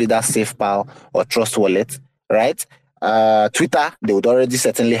already have either SafePal or Trust Wallet, right? Twitter, they would already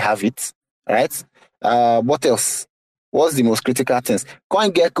certainly have it, right? What else? What's the most critical things?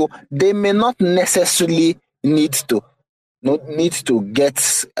 CoinGecko, they may not necessarily need to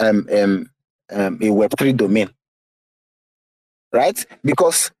get a Web3 domain, right?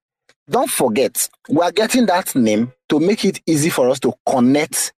 Because don't forget, we are getting that name to make it easy for us to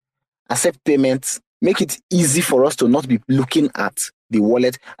connect, accept payments, make it easy for us to not be looking at the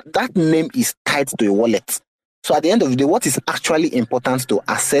wallet. That name is tied to a wallet. So at the end of the day, what is actually important to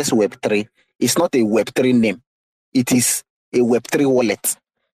access Web3 is not a Web3 name. It is a Web3 wallet.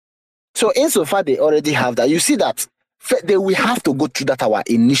 So insofar they already have that, you see that they will have to go through that our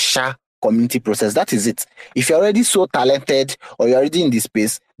initial community process. That is it. If you're already so talented or you're already in this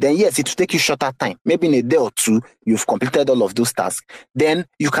space, then yes, it will take you shorter time. Maybe in a day or two, you've completed all of those tasks. Then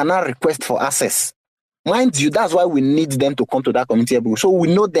you can now request for access. Mind you, that's why we need them to come to that community. So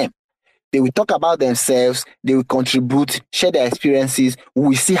we know them. They will talk about themselves. They will contribute, share their experiences. We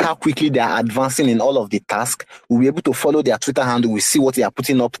will see how quickly they are advancing in all of the tasks. We'll be able to follow their Twitter handle. We see what they are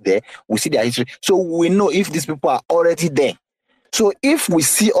putting up there. We see their history. So we know if these people are already there. So if we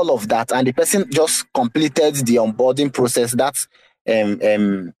see all of that and the person just completed the onboarding process, that's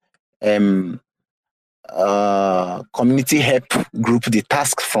community help group, the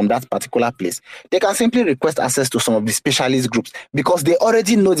task from that particular place, they can simply request access to some of the specialist groups because they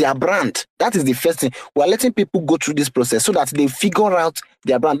already know their brand. That is the first thing. We're letting people go through this process so that they figure out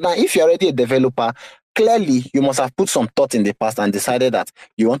their brand. Now, if you're already a developer, clearly you must have put some thought in the past and decided that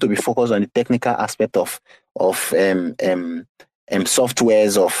you want to be focused on the technical aspect of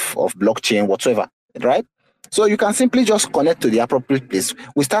softwares of blockchain, whatsoever, right? So you can simply just connect to the appropriate place.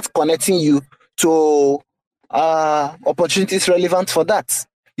 We start connecting you to opportunities relevant for that.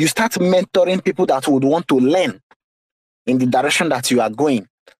 You start mentoring people that would want to learn in the direction that you are going.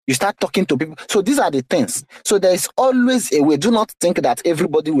 You start talking to people. So these are the things. So there is always a way. Do not think that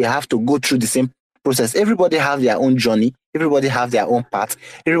everybody will have to go through the same process. Everybody have their own journey. Everybody have their own path.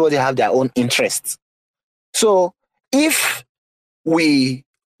 Everybody have their own interests. So if we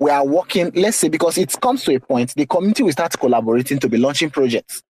are working, let's say, because it comes to a point, the community will start collaborating to be launching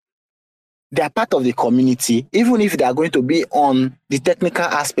projects. They are part of the community, even if they are going to be on the technical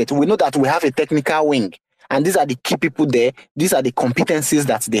aspect. We know that we have a technical wing, and these are the key people there. These are the competencies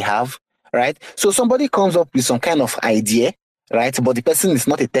that they have, right? So somebody comes up with some kind of idea, right? But the person is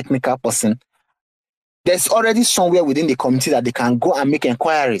not a technical person. there's already somewhere within the community that they can go and make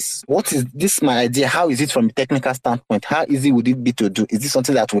inquiries. What is this my idea? How is it from a technical standpoint? How easy would it be to do? Is this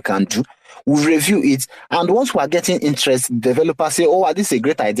something that we can do? We review it, and once we are getting interest, developers say, oh, this is a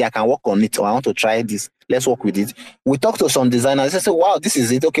great idea, I can work on it, or I want to try this, let's work with it. We talk to some designers, they say, wow, this is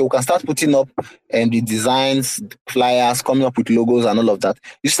it, okay, we can start putting up the designs, flyers, coming up with logos and all of that.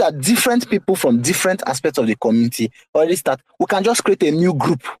 You see that different people from different aspects of the community already start. We can just create a new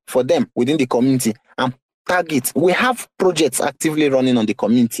group for them within the community and target. We have projects actively running on the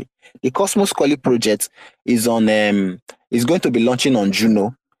community. The Cosmos Collie project is on is going to be launching on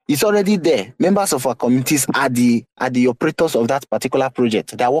Juno. It's already there. Members of our communities are the operators of that particular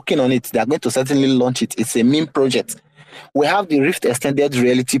project. They are working on it. They are going to certainly launch it. It's a meme project. We have the Rift Extended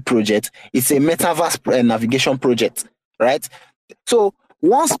Reality project. It's a metaverse navigation project, right? So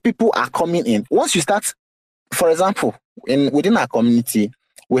once people are coming in, once you start, for example, within our community,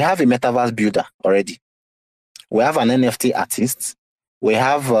 we have a metaverse builder already. We have an NFT artist. We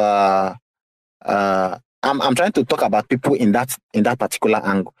have I'm trying to talk about people in that particular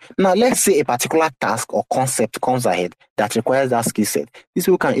angle. Now, let's say a particular task or concept comes ahead that requires that skill set. These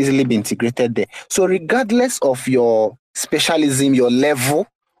people can easily be integrated there. So regardless of your specialism, your level,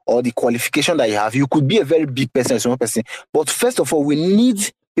 or the qualification that you have, you could be a very big person, a small person. But first of all, we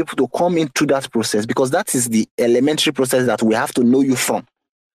need people to come into that process, because that is the elementary process that we have to know you from.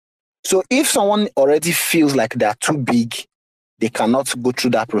 So if someone already feels like they're too big, they cannot go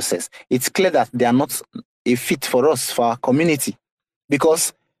through that process, it's clear that they are not a fit for us, for our community,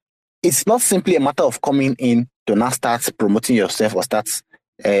 because it's not simply a matter of coming in to now start promoting yourself or start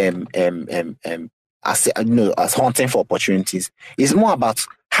as hunting for opportunities. It's more about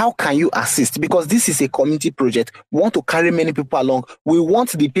how can you assist, because this is a community project. We want to carry many people along. We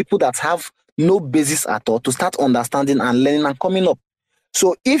want the people that have no basis at all to start understanding and learning and coming up.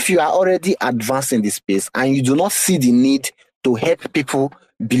 So if you are already advanced in this space and you do not see the need to help people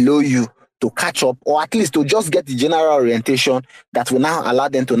below you to catch up, or at least to just get the general orientation that will now allow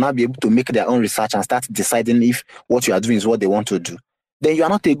them to now be able to make their own research and start deciding if what you are doing is what they want to do, then you are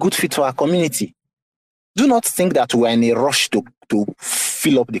not a good fit for our community. Do not think that we are in a rush to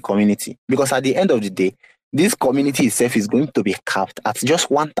fill up the community, because at the end of the day, this community itself is going to be capped at just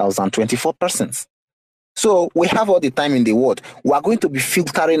 1,024 persons. So we have all the time in the world. We are going to be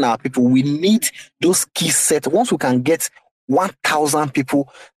filtering our people. We need those key sets. Once we can get 1,000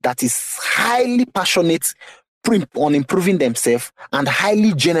 people that is highly passionate on improving themselves and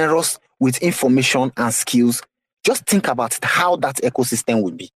highly generous with information and skills, just think about it, how that ecosystem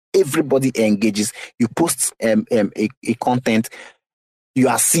would be. Everybody engages. You post a content, you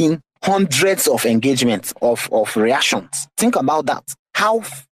are seeing hundreds of engagements, of reactions. Think about that. How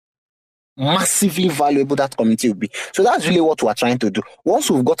massively valuable that community will be. So that's really what we're trying to do.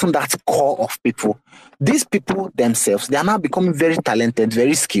 Once we've gotten that core of people, these people themselves, they are now becoming very talented,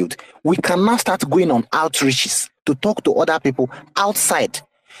 very skilled. We can now start going on outreaches to talk to other people outside.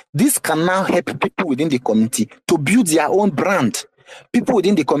 This can now help people within the community to build their own brand. People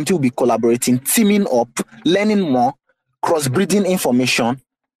within the community will be collaborating, teaming up, learning more, cross-breeding information,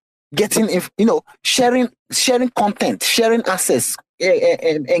 getting, sharing content, sharing access,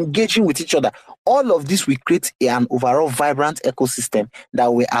 engaging with each other. All of this will create an overall vibrant ecosystem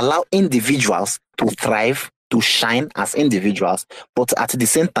that will allow individuals to thrive, to shine as individuals, but at the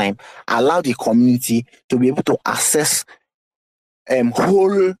same time, allow the community to be able to access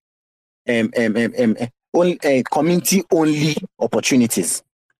whole community-only opportunities.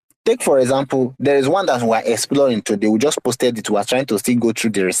 Take, for example, there is one that we're exploring today. We just posted it. We're trying to still go through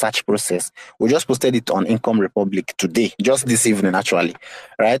the research process. We just posted it on Income Republic today, just this evening, actually,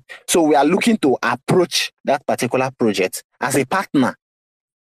 right? So we are looking to approach that particular project as a partner.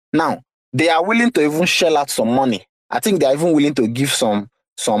 Now, they are willing to even shell out some money. I think they are even willing to give some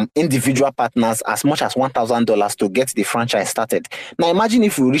individual partners as much as $1,000 to get the franchise started. Now, imagine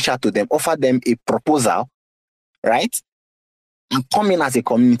if we reach out to them, offer them a proposal, right? And come in as a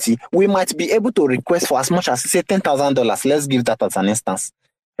community, we might be able to request for as much as, say, $10,000. Let's give that as an instance,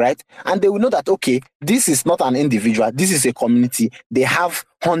 right? And they will know that, okay, this is not an individual. This is a community. They have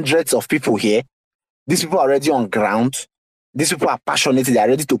hundreds of people here. These people are already on ground. These people are passionate. They are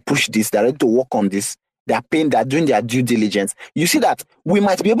ready to push this. They are ready to work on this. They are paying. They are doing their due diligence. You see that we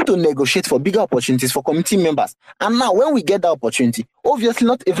might be able to negotiate for bigger opportunities for community members. And now, when we get that opportunity, obviously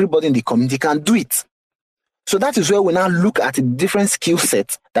not everybody in the community can do it. So that is where we now look at the different skill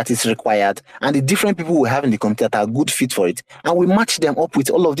sets that is required and the different people we have in the community that are good fit for it. And we match them up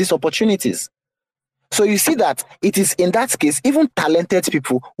with all of these opportunities. So you see that it is in that case, even talented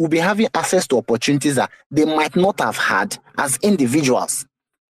people will be having access to opportunities that they might not have had as individuals.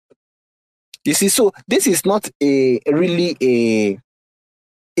 You see, so this is not it's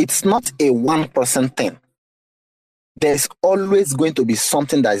not a 1% thing. There's always going to be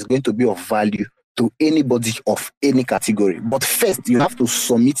something that is going to be of value to anybody of any category. But first, you have to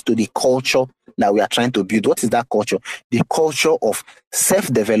submit to the culture that we are trying to build. What is that culture? The culture of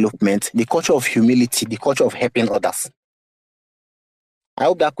self-development, the culture of humility, the culture of helping others. I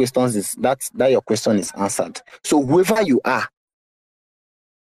hope that your question is answered. So whoever you are,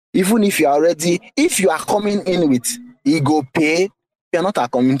 even if you are coming in with ego pay, you're not a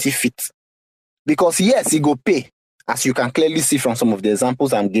community fit. Because yes, ego pay, as you can clearly see from some of the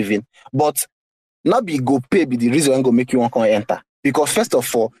examples I'm giving, but not be go pay be the reason I'm going to make you want to enter. Because first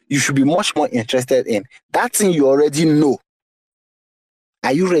of all, you should be much more interested in that thing you already know.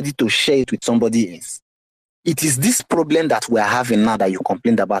 Are you ready to share it with somebody else? It is this problem that we're having now that you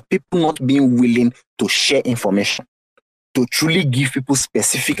complained about, people not being willing to share information, to truly give people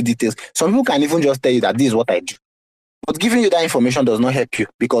specific details. Some people can even just tell you that this is what I do. But giving you that information does not help you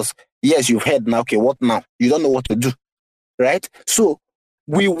because, yes, you've heard now, okay, what now? You don't know what to do, right? So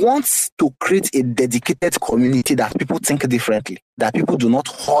we want to create a dedicated community that people think differently, that people do not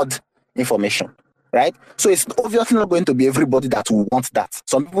hoard information, right? So it's obviously not going to be everybody that will want that.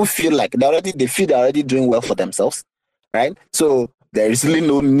 Some people feel like they're already doing well for themselves, right? So there is really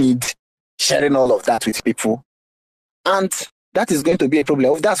no need sharing all of that with people. And that is going to be a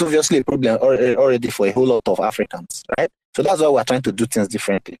problem. That's obviously a problem already for a whole lot of Africans, right? So that's why we're trying to do things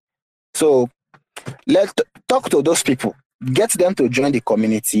differently. So let's talk to those people, get them to join the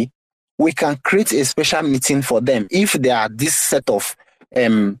community. We can create a special meeting for them. If there are this set of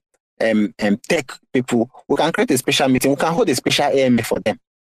tech people, we can create a special meeting. We can hold a special AMA for them.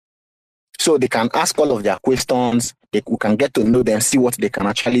 So they can ask all of their questions. We can get to know them, see what they can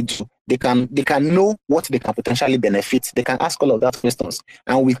actually do. They can know what they can potentially benefit. They can ask all of that questions.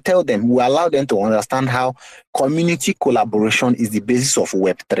 And we tell them, we allow them to understand how community collaboration is the basis of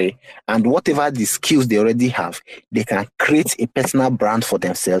Web3. And whatever the skills they already have, they can create a personal brand for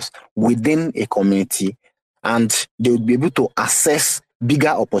themselves within a community. And they would be able to access bigger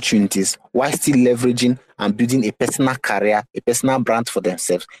opportunities while still leveraging and building a personal career, a personal brand for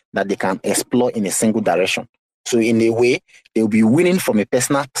themselves that they can explore in a single direction. So in a way, they'll be winning from a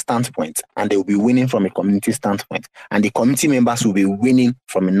personal standpoint and they'll be winning from a community standpoint. And the community members will be winning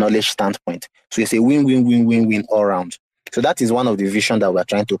from a knowledge standpoint. So it's a win-win-win-win-win all around. So that is one of the vision that we're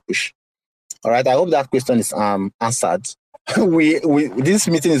trying to push. All right, I hope that question is answered. This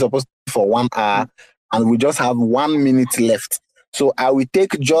meeting is supposed to be for 1 hour and we just have 1 minute left. So I will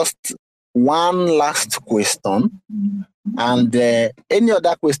take just one last question, and any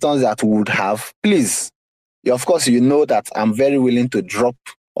other questions that we would have, please. Of course, you know that I'm very willing to drop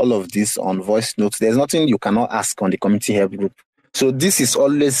all of this on voice notes. There's nothing you cannot ask on the community help group. So this is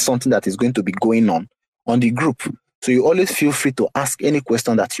always something that is going to be going on the group. So you always feel free to ask any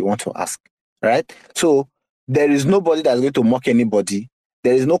question that you want to ask, right? So there is nobody that's going to mock anybody.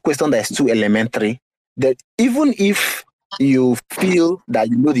 There is no question that is too elementary. That even if you feel that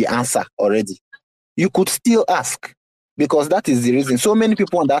you know the answer already, you could still ask, because that is the reason. So many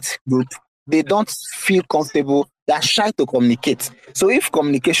people on that group, they don't feel comfortable. They're shy to communicate. So if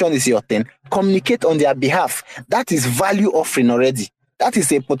communication is your thing, communicate on their behalf. That is value offering already. That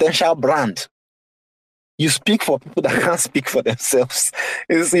is a potential brand. You speak for people that can't speak for themselves.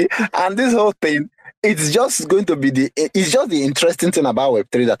 You see, and this whole thing, it's just going to be it's just the interesting thing about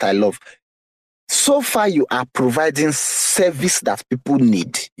Web3 that I love. So far, you are providing service that people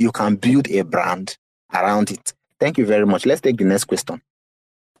need. You can build a brand around it. Thank you very much. Let's take the next question.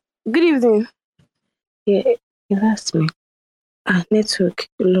 Good evening. Yeah, that's me. Network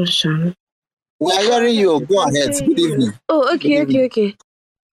illusion. We are hearing you. Go ahead. Good evening. Oh, okay.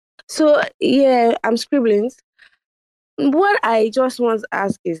 So, yeah, I'm scribbling. What I just want to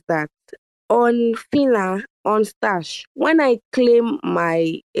ask is that on Fina, on Stash, when I claim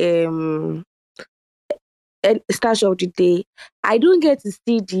my Stash of the day, I don't get to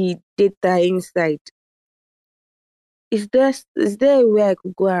see the data inside. Is there a way I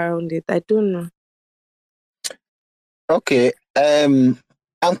could go around it? I don't know. Okay. I'm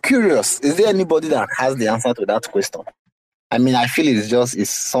curious. Is there anybody that has the answer to that question? I mean, I feel it's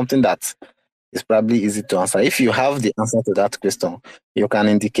something that is probably easy to answer. If you have the answer to that question, you can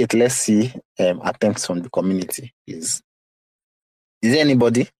indicate. Let's see attempts from the community. Is there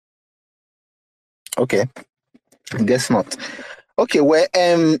anybody? Okay. I guess not. Okay, well,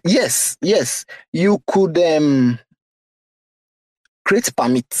 yes, you could create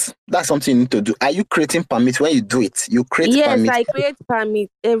permits. That's something you need to do. Are you creating permits when you do it? You create permits. Yes, I create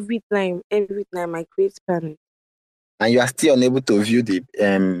permits every time. Every time I create permits. and you are still unable to view the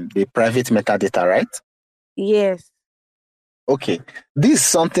private metadata, right? Yes. Okay. This is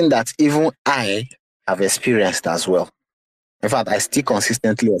something that even I have experienced as well. In fact, I still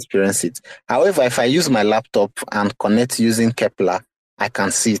consistently experience it. However, if I use my laptop and connect using Kepler, I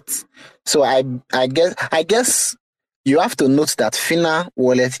can see it. So I guess you have to note that Fina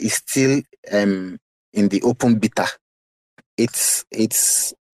wallet is still in the open beta. It's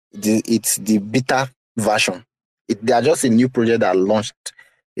the beta version. They are just a new project that launched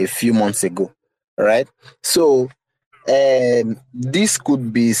a few months ago, right? So this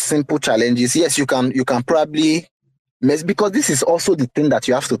could be simple challenges. Yes, you can probably because this is also the thing that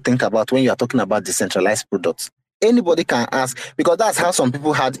you have to think about when you are talking about decentralized products. Anybody can ask, because that's how some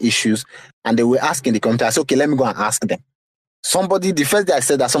people had issues, and they were asking the community. I said, okay, let me go and ask them. The first day I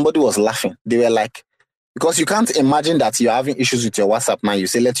said that, somebody was laughing. They were like, because you can't imagine that you're having issues with your WhatsApp now. You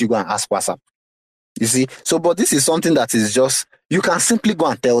say, let you go and ask WhatsApp. You see? So, but this is something that is just, you can simply go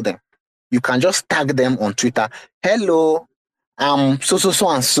and tell them. You can just tag them on Twitter. Hello, so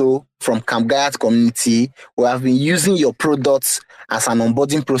and so from Camp Gaiad community. We have been using your products as an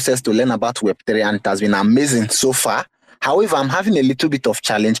onboarding process to learn about Web3, and it has been amazing so far. However, I'm having a little bit of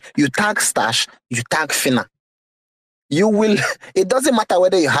challenge. You tag Stash, you tag Fina. You will, it doesn't matter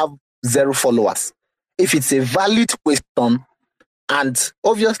whether you have 0 followers. If it's a valid question, and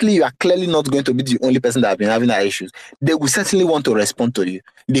obviously you are clearly not going to be the only person that have been having that issues, they will certainly want to respond to you,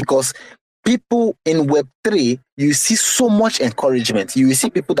 because people in Web3, you see so much encouragement. You see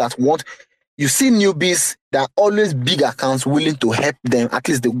people that you see newbies that are always big accounts willing to help them, at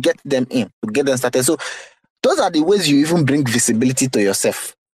least to get them in, to get them started. So those are the ways you even bring visibility to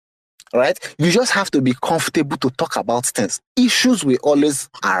yourself, right? You just have to be comfortable to talk about things. Issues will always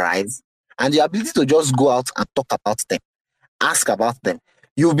arise, and the ability to just go out and talk about them, ask about them.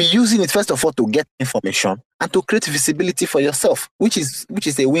 You'll be using it, first of all, to get information and to create visibility for yourself, which is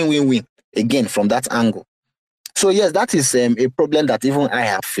a win-win-win, again, from that angle. So yes, that is a problem that even I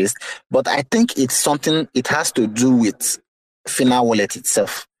have faced, but I think it's something, it has to do with Fina Wallet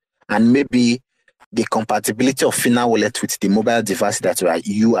itself, and maybe the compatibility of Fina Wallet with the mobile device that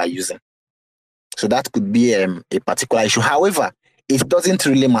you are using. So that could be a particular issue. However, it doesn't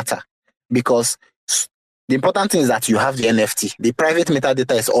really matter, because the important thing is that you have the NFT. The private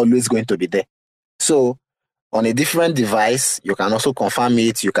metadata is always going to be there. So on a different device, you can also confirm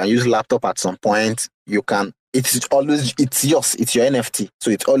it. You can use laptop at some point. It's yours. It's your NFT.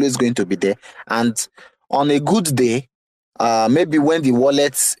 So it's always going to be there. And on a good day, maybe when the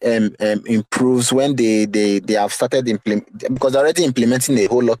wallet improves, when they have started because they're already implementing a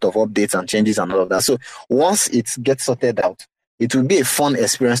whole lot of updates and changes and all of that. So once it gets sorted out, it will be a fun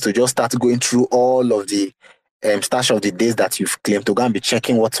experience to just start going through all of the stash of the days that you've claimed, to go and be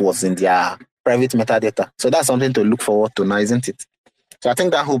checking what was in their private metadata. So that's something to look forward to now, isn't it? So I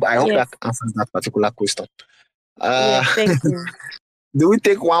think I hope that answers that particular question. Yes, thank you. Do we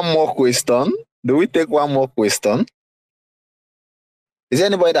take one more question? Is there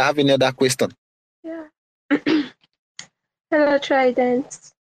anybody that have any other question? Yeah. Hello,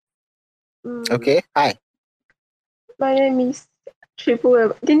 Trident. Okay, hi. My name is Triple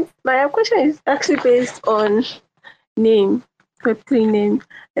Web. My question is actually based on name, Web3 name.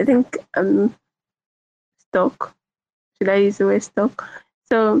 I think stock. Should I use the word stock?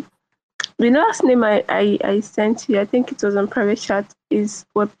 So the last name I sent you, I think it was on private chat, is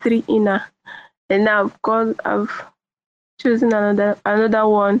Web3 Inner. And now I've chosen another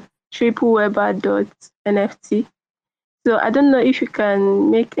one, tripleweber.nft. So I don't know if you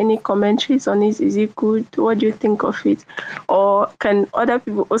can make any commentaries on it. Is it good? What do you think of it? Or can other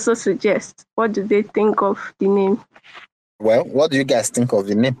people also suggest? What do they think of the name? Well, what do you guys think of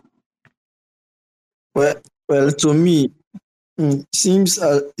the name? Well, to me, seems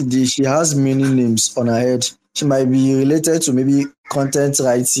she has many names on her head. She might be related to maybe content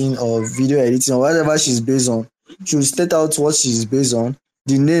writing or video editing or whatever she's based on. She will state out what she's based on,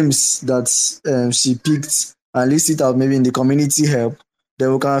 the names that she picked, and list it out maybe in the community help.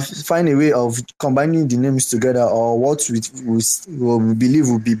 Then we can find a way of combining the names together, or what we believe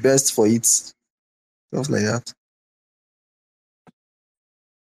would be best for it. Stuff like that.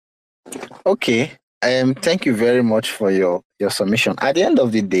 Okay. Thank you very much for your submission. At the end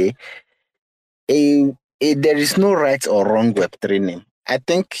of the day, there is no right or wrong Web3 name. I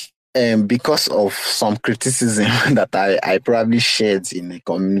think because of some criticism that I probably shared in the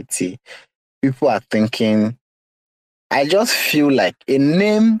community, people are thinking, I just feel like a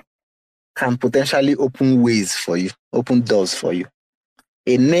name can potentially open doors for you.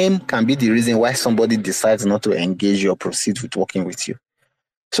 A name can be the reason why somebody decides not to engage you or proceed with working with you.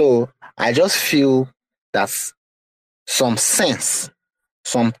 So I just feel that some sense,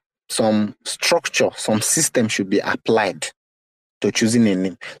 some structure, some system should be applied to choosing a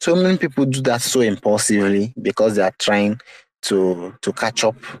name. So many people do that so impulsively because they are trying to catch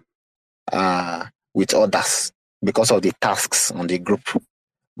up with others because of the tasks on the group.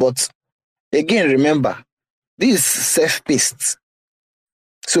 But again, remember, this is self-paced.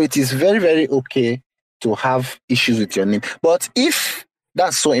 So it is very, very okay to have issues with your name. But if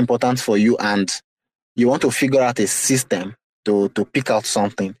that's so important for you and you want to figure out a system to pick out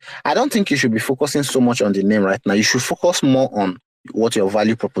something, I don't think you should be focusing so much on the name right now. You should focus more on what your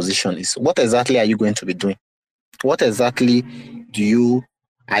value proposition is. What exactly are you going to be doing? What exactly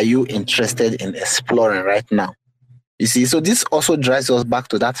are you interested in exploring right now? You see, so this also drives us back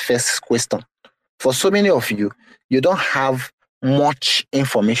to that first question. For so many of you, you don't have much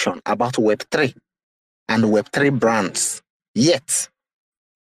information about Web3 and Web3 brands yet.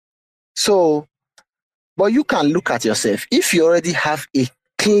 So, but you can look at yourself. If you already have a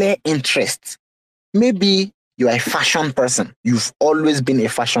clear interest, maybe you're a fashion person, you've always been a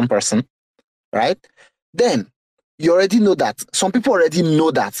fashion person, right? Then you already know that, some people already know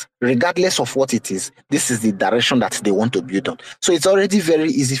that regardless of what it is, this is the direction that they want to build on. So it's already very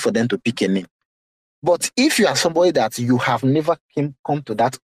easy for them to pick a name. But if you are somebody that you have never come to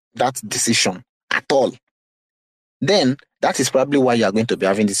that decision at all, then that is probably why you are going to be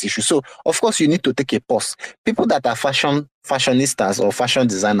having this issue. So, of course, you need to take a pause. People that are fashionistas or fashion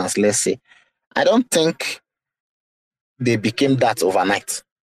designers, let's say, I don't think they became that overnight.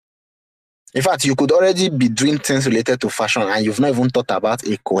 In fact, you could already be doing things related to fashion and you've not even thought about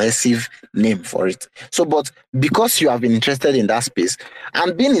a cohesive name for it. So, but because you have been interested in that space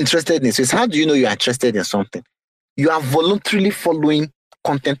and being interested in space, how do you know you are interested in something? You are voluntarily following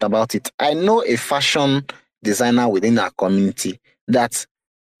content about it. I know a fashion designer within our community that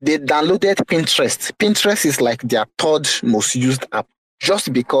they downloaded Pinterest. Pinterest is like their third most used app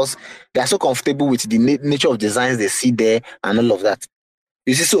just because they are so comfortable with the nature of designs they see there and all of that.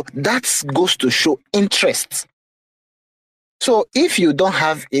 You see, so that goes to show interest. So if you don't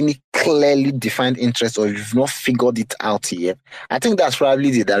have any clearly defined interest or you've not figured it out yet, I think that's probably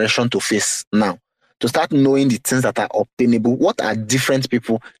the direction to face now. To start knowing the things that are obtainable. What are different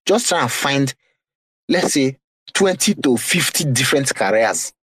people? Just try and find, let's say, 20 to 50 different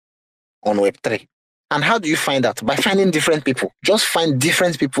careers on Web3. And how do you find that? By finding different people. Just find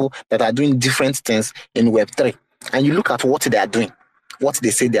different people that are doing different things in Web3. And you look at what they are doing, what they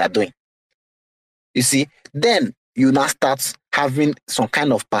say they are doing. You see, then you now start having some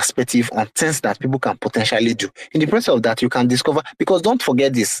kind of perspective on things that people can potentially do. In the process of that, you can discover, because don't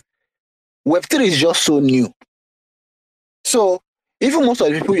forget this, Web3 is just so new. So even most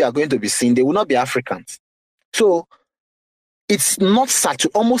of the people you are going to be seeing, they will not be Africans. So it's not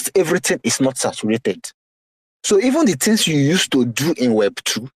saturated. Almost everything is not saturated. So even the things you used to do in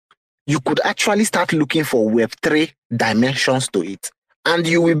Web2, you could actually start looking for Web3 dimensions to it. And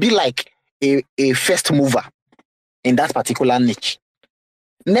you will be like a first mover in that particular niche.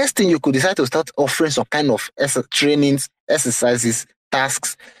 Next thing, you could decide to start offering some kind of trainings, exercises,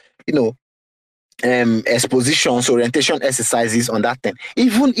 tasks, expositions, orientation exercises on that thing.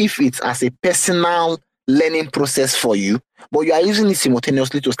 Even if it's as a personal learning process for you, but you are using it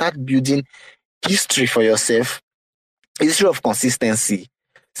simultaneously to start building history for yourself, history of consistency,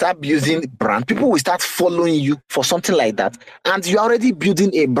 start building brand. People will start following you for something like that, and you're already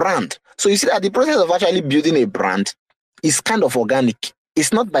building a brand. So you see that the process of actually building a brand is kind of organic.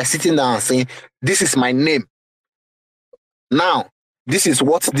 It's not by sitting down and saying, this is my name. Now, this is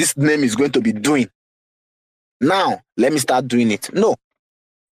what this name is going to be doing. Now, let me start doing it. No.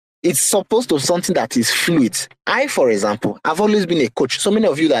 It's supposed to be something that is fluid. I, for example, I've always been a coach. So many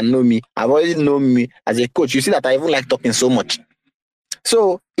of you that know me, have already known me as a coach. You see that I even like talking so much.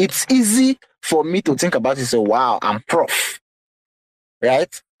 So it's easy for me to think about it. So, wow, I'm prof,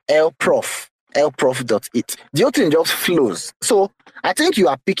 right? elprof.eth. The whole thing just flows. So I think you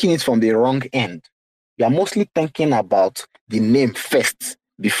are picking it from the wrong end. You are mostly thinking about the name first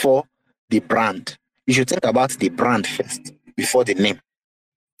before the brand. You should think about the brand first before the name.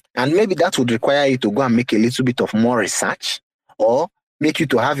 And maybe that would require you to go and make a little bit of more research, or make you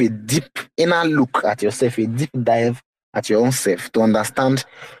to have a deep inner look at yourself, a deep dive at your own self to understand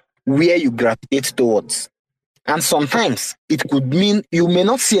where you gravitate towards. And sometimes it could mean you may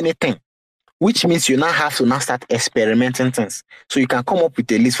not see anything, which means you now have to now start experimenting things. So you can come up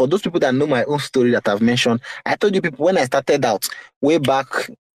with a list. For those people that know my own story that I've mentioned, I told you people when I started out way back,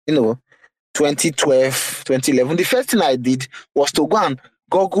 2012, 2011, the first thing I did was to go and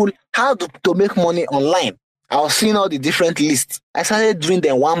Google how to make money online. I was seeing all the different lists. I started doing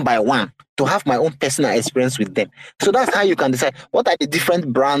them one by one to have my own personal experience with them. So that's how you can decide what are the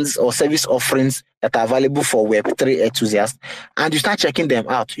different brands or service offerings that are available for Web3 enthusiasts, and you start checking them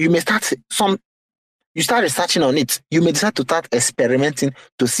out. You start researching on it. You may decide to start experimenting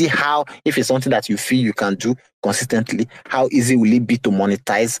to see how, if it's something that you feel you can do consistently, how easy will it be to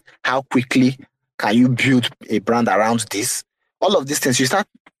monetize? How quickly can you build a brand around this? All of these things, you start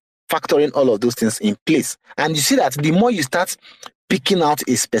factoring all of those things in place. And you see that the more you start picking out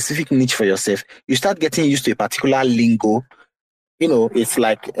a specific niche for yourself, you start getting used to a particular lingo. It's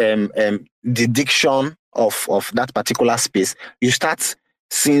like the diction of that particular space. You start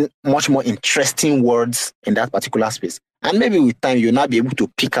seeing much more interesting words in that particular space. And maybe with time, you'll now be able to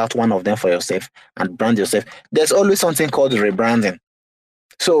pick out one of them for yourself and brand yourself. There's always something called rebranding.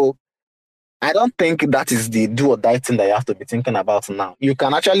 So I don't think that is the do or die thing that you have to be thinking about now. You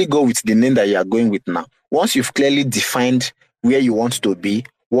can actually go with the name that you are going with now. Once you've clearly defined where you want to be,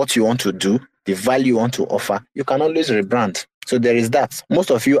 what you want to do, the value you want to offer, you can always rebrand. So there is that. Most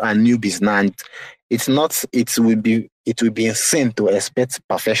of you are newbies now, and it will be insane to expect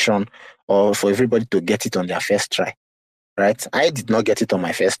perfection or for everybody to get it on their first try. Right? I did not get it on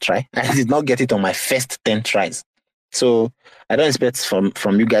my first try. I did not get it on my first 10 tries. So I don't expect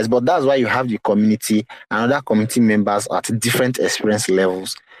from you guys, but that's why you have the community and other community members at different experience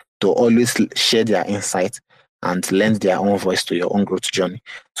levels to always share their insight and lend their own voice to your own growth journey.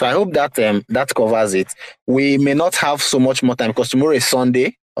 So I hope that that covers it. We may not have so much more time because tomorrow is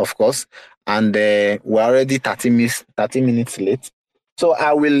Sunday, of course, and we're already 30 minutes late. So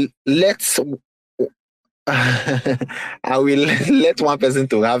I will let one person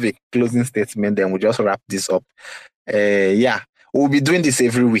to have a closing statement, then we'll just wrap this up. We'll be doing this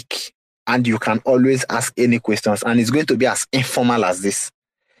every week, and you can always ask any questions, and it's going to be as informal as this.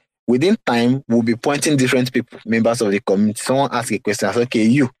 Within time, we'll be pointing different people, members of the community. Someone asks a question, I say, okay,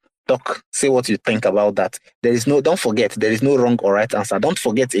 you talk, say what you think about that. Don't forget, there is no wrong or right answer. Don't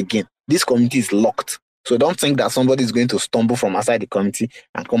forget again, this community is locked. So don't think that somebody is going to stumble from outside the community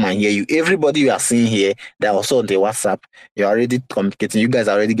and come and hear you. Everybody you are seeing here, they're also on the WhatsApp. You're already communicating. You guys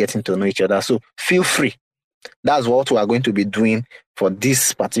are already getting to know each other. So feel free. That's what we are going to be doing for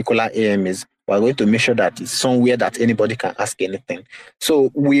this particular AMAs. We're going to make sure that it's somewhere that anybody can ask anything.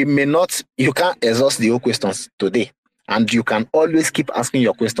 So you can't exhaust the whole questions today. And you can always keep asking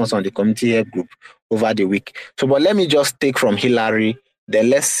your questions on the community help group over the week. So, but let me just take from Hillary. Then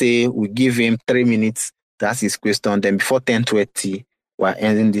let's say we give him 3 minutes to ask his question. Then before 10:20, we're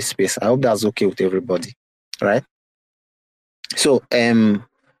ending this space. I hope that's okay with everybody. Right? So,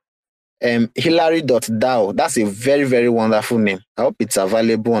 Hillary.dao, that's a very, very wonderful name. I hope it's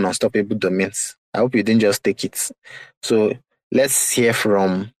available on Unstoppable Domains. I hope you didn't just take it. So let's hear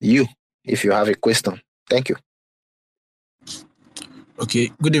from you if you have a question. Thank you.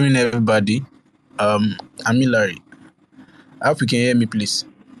 Okay, good evening, everybody. I'm Hillary. I hope you can hear me, please.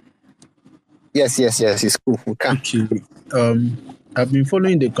 Yes, it's cool. We can. Okay. I've been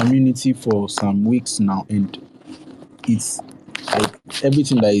following the community for some weeks now, and it's like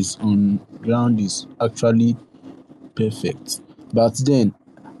everything that is on ground is actually perfect. But then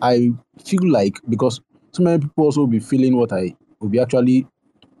I feel like, because so many people also will be feeling what I will be actually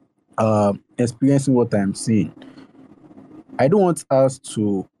experiencing what I'm seeing, I don't want us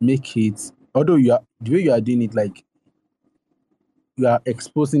to make it, although the way you are doing it, like you are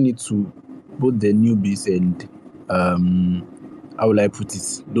exposing it to both the newbies and how will I put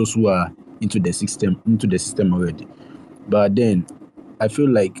it, those who are into the system already. But then I feel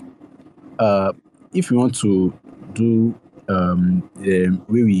like if we want to do the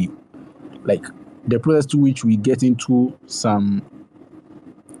way we, like the process to which we get into some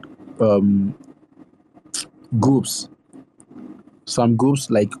groups,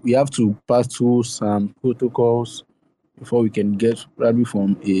 like we have to pass through some protocols before we can get probably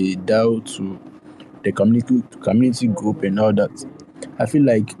from a DAO to the community group and all that. I feel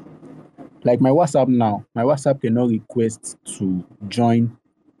like my WhatsApp now, my WhatsApp cannot request to join.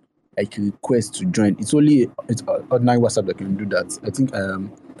 It's ordinary WhatsApp that can do that. I think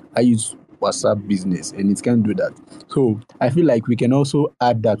I use WhatsApp Business and it can do that. So I feel like we can also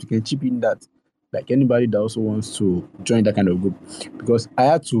add that. We can chip in that, like anybody that also wants to join that kind of group. Because I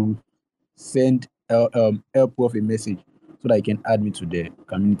had to send elprof a message so that he can add me to the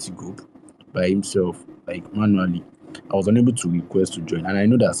community group by himself, like manually. I was unable to request to join, and I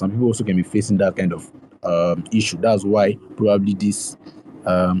know that some people also can be facing that kind of issue. That's why probably this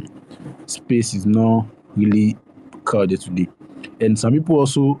space is not really crowded today. And some people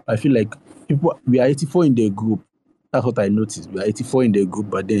also, I feel like we are 84 in the group. That's what I noticed. We are 84 in the group,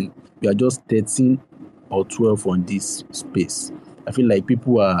 but then we are just 13 or 12 on this space. I feel like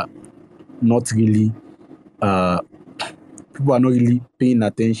people are not really paying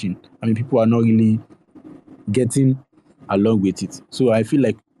attention. I mean, people are not really getting along with it. So I feel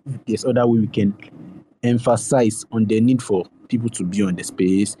like there's other way we can emphasize on the need for people to be on the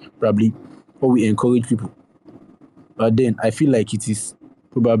space, probably, or we encourage people. But then I feel like it is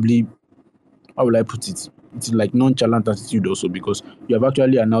probably, how will I put it? It's like nonchalant attitude also, because you have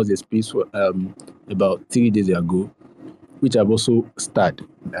actually announced the space for about 3 days ago, which I've also started.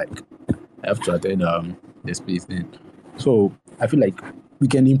 Like, I have to attend the space then. So I feel like we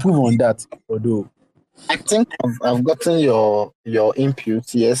can improve on that. Although I think I've gotten your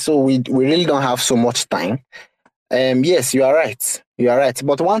input. Yes, so we really don't have so much time. Yes, you are right. You are right.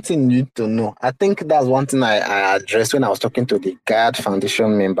 But one thing you need to know, I think that's one thing I addressed when I was talking to the Gaiad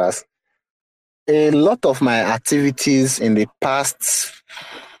Foundation members. A lot of my activities in the past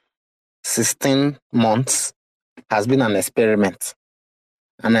 16 months has been an experiment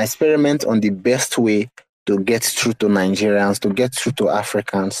on the best way to get through to Nigerians, to get through to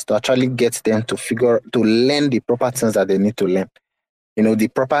Africans, to actually get them to learn the proper things that they need to learn. The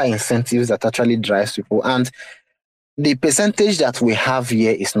proper incentives that actually drives people. And the percentage that we have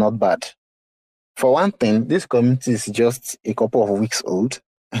here is not bad. For one thing, this community is just a couple of weeks old,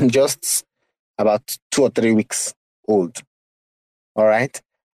 and just about 2 or 3 weeks old. All right.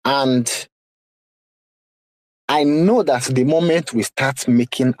 And I know that the moment we start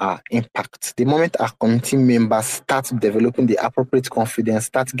making our impact, the moment our community members start developing the appropriate confidence,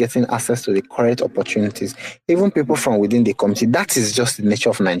 start getting access to the correct opportunities, even people from within the community, that is just the nature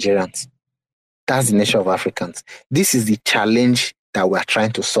of Nigerians. That's the nature of Africans. This is the challenge that we're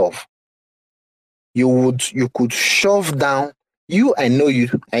trying to solve. You could shove down, I know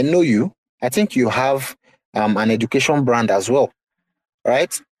you. I think you have an education brand as well,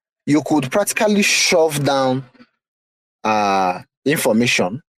 right? You could practically shove down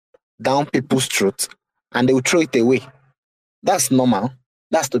information down people's throats and they will throw it away. That's normal.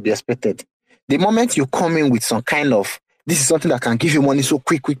 That's to be expected. The moment you come in with some kind of, this is something that can give you money so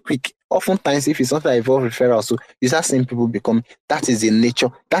quick, oftentimes if it's something that involves referral, so you start seeing people become, that is the nature,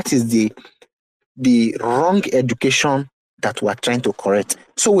 that is the wrong education that we're trying to correct.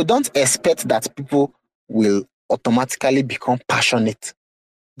 So we don't expect that people will automatically become passionate.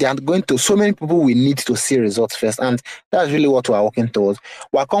 They are going to, so many people we need to see results first, and that's really what we're working towards.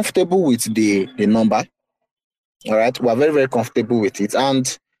 We're comfortable with the number. All right, we're very, very comfortable with it.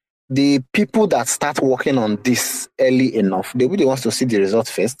 And the people that start working on this early enough, they'll be the ones to see the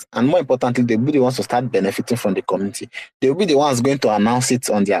results first. And more importantly, they'll be the ones to start benefiting from the community. They'll be the ones going to announce it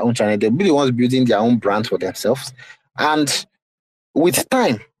on their own channel. They'll be the ones building their own brand for themselves. And with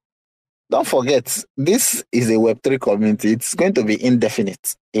time, don't forget, this is a Web3 community. It's going to be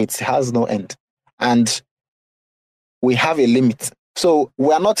indefinite. It has no end. And we have a limit. So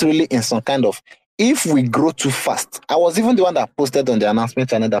we are not really in some kind of, if we grow too fast, I was even the one that posted on the announcement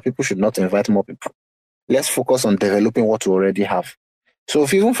channel that people should not invite more people. Let's focus on developing what we already have. So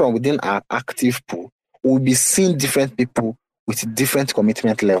if even from within our active pool, we'll be seeing different people with different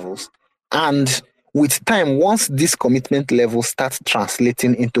commitment levels. And with time, once this commitment level starts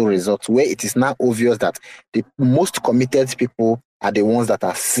translating into results, where it is now obvious that the most committed people are the ones that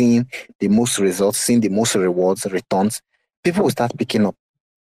are seeing the most results, seeing the most rewards, returns, people will start picking up,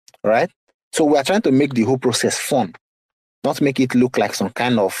 right? So we are trying to make the whole process fun, not make it look like some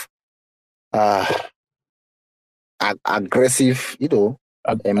kind of aggressive,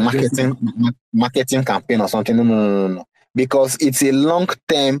 a marketing campaign or something. No. Because it's a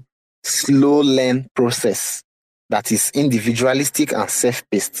long-term, slow learn process that is individualistic and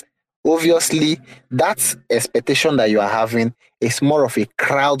self-paced. Obviously, that expectation that you are having is more of a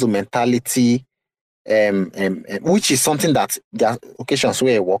crowd mentality, which is something that there are occasions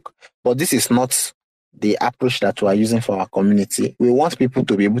where it work, but this is not the approach that we are using for our community. We want people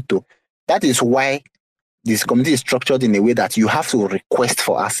to be able to, that is why this community is structured in a way that you have to request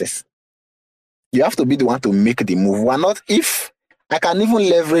for access. You have to be the one to make the move. We're not, if I can even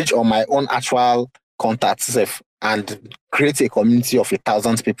leverage on my own actual contacts and create a community of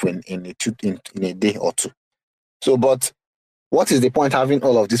 1,000 people in a day or two. So, but what is the point having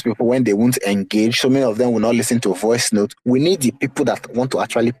all of these people when they won't engage? So many of them will not listen to a voice note. We need the people that want to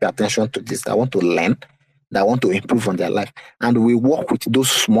actually pay attention to this, that want to learn, that want to improve on their life. And we work with those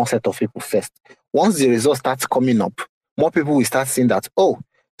small set of people first. Once the result starts coming up, more people will start seeing that, oh,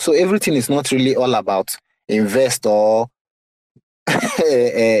 so everything is not really all about invest or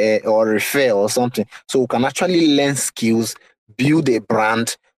or refer or something. So we can actually learn skills, build a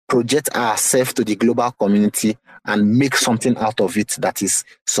brand, project ourselves to the global community, and make something out of it that is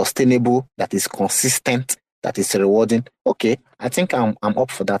sustainable, that is consistent, that is rewarding, okay, I think I'm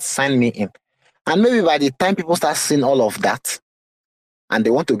up for that. Sign me in. And maybe by the time people start seeing all of that and they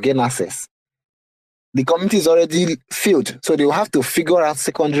want to gain access, the community is already filled. So they will have to figure out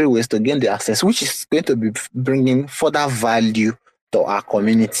secondary ways to gain the access, which is going to be bringing further value to our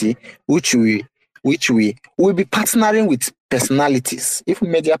community, which we will be partnering with personalities. If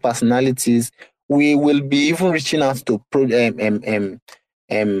media personalities, we will be even reaching out to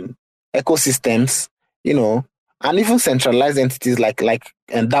ecosystems, and even centralized entities like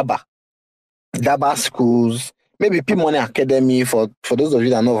DABA schools, maybe P-Money Academy, for those of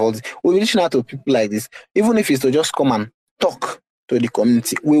you that know all this. We're reaching out to people like this, even if it's to just come and talk to the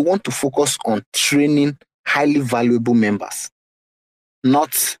community. We want to focus on training highly valuable members,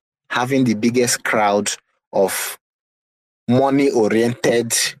 not having the biggest crowd of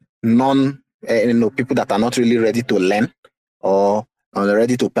money-oriented, people that are not really ready to learn or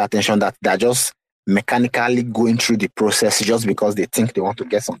ready to pay attention, that they're just mechanically going through the process just because they think they want to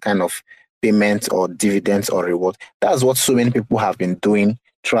get some kind of payment or dividends or reward. That's what so many people have been doing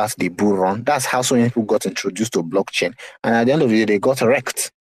throughout the bull run. That's how so many people got introduced to blockchain. And at the end of the day, they got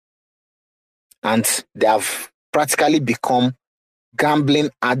wrecked. And they have practically become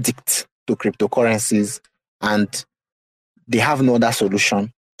gambling addicts to cryptocurrencies, and they have no other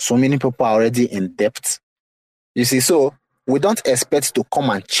solution. So many people are already in debt. You see, so we don't expect to come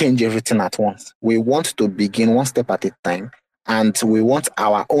and change everything at once. We want to begin one step at a time, and we want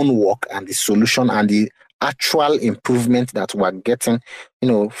our own work and the solution and the actual improvement that we're getting,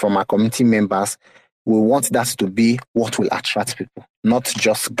 from our community members. We want that to be what will attract people, not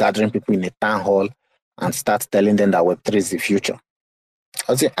just gathering people in a town hall and start telling them that Web3 is the future.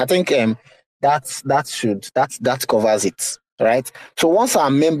 I think that covers it, right? So once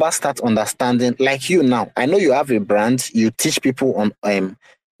our members start understanding, like you now, I know you have a brand, you teach people on, I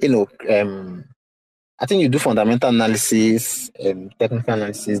think you do fundamental analysis, technical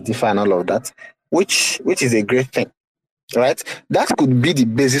analysis, DeFi, and all of that, which is a great thing, right? That could be the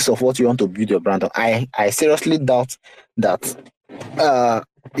basis of what you want to build your brand on. I seriously doubt that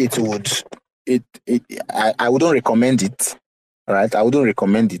it would. I wouldn't recommend it, right? I wouldn't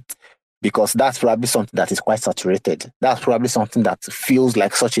recommend it, because that's probably something that is quite saturated. That's probably something that feels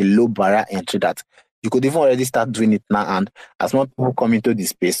like such a low barrier entry that you could even already start doing it now. And as more people come into this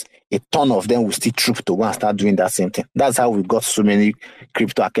space, a ton of them will still troop to go and start doing that same thing. That's how we got so many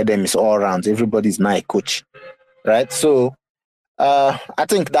crypto academies all around. Everybody's now a coach, right? So I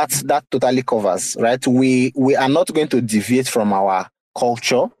think that totally covers, right? We are not going to deviate from our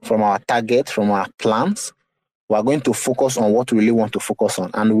culture, from our target, from our plans. We are going to focus on what we really want to focus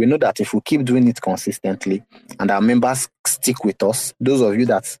on. And we know that if we keep doing it consistently and our members stick with us, those of you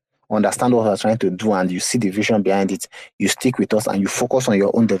that understand what we're trying to do and you see the vision behind it, you stick with us and you focus on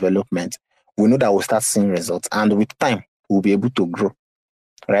your own development, we know that we'll start seeing results. And with time, we'll be able to grow,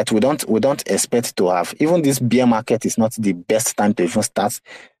 right? We don't expect to have, even this bear market is not the best time to even start.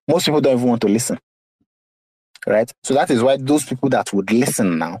 Most people don't even want to listen, right? So that is why those people that would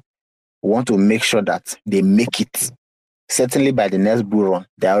listen now want to make sure that they make it. Certainly by the next bull run,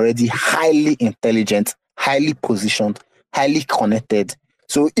 they're already highly intelligent, highly positioned, highly connected.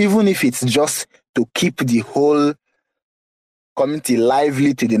 So even if it's just to keep the whole community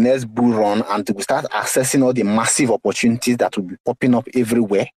lively to the next bull run and to start accessing all the massive opportunities that will be popping up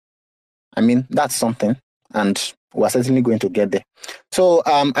everywhere, I mean, that's something. And we're certainly going to get there. So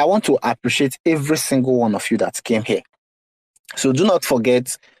I want to appreciate every single one of you that came here. So do not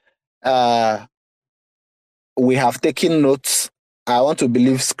forget, we have taken notes. I want to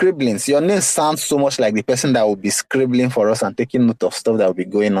believe scribblings. Your name sounds so much like the person that will be scribbling for us and taking note of stuff that will be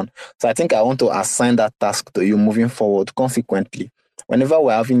going on. So I think I want to assign that task to you moving forward. Consequently, whenever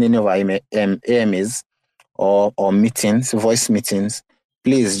we're having any of our AMAs or meetings, voice meetings,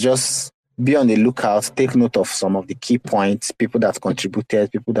 please just be on the lookout. Take note of some of the key points, people that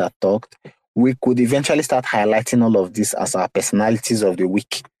contributed, people that talked. We could eventually start highlighting all of this as our personalities of the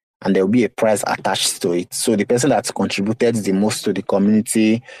week, and there will be a prize attached to it. So the person that contributed the most to the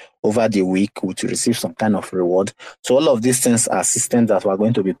community over the week would receive some kind of reward. So all of these things are systems that we're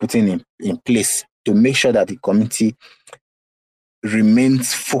going to be putting in place to make sure that the community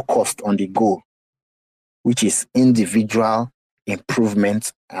remains focused on the goal, which is individual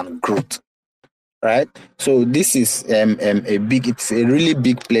improvement and growth. Right? So this is it's a really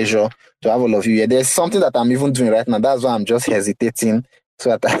big pleasure to have all of you here. There's something that I'm even doing right now. That's why I'm just hesitating,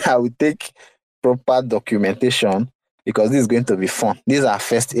 so that I will take proper documentation, because this is going to be fun. This is our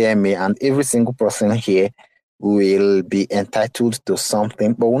first AMA, and every single person here will be entitled to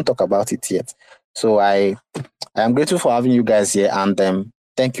something, but we won't talk about it yet. So I am grateful for having you guys here, and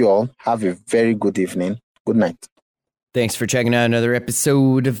thank you all. Have a very good evening. Good night. Thanks for checking out another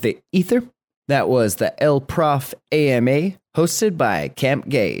episode of The Ether. That was the elprof AMA, hosted by Camp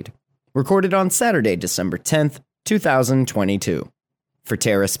Gaiad. Recorded on Saturday, December 10th, 2022. For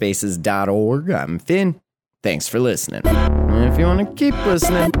TerraSpaces.org, I'm Finn. Thanks for listening. And if you want to keep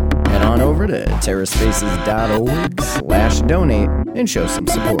listening, head on over to TerraSpaces.org/donate and show some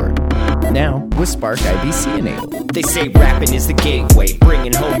support. Now, with Spark IBC enabled. They say rapping is the gateway,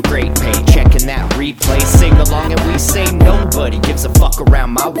 bringing home great pay. Checking that replay, sing along and we say nobody gives a fuck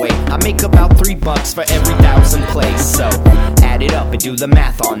around my way. I make about $3 for every 1,000 plays, so add it up and do the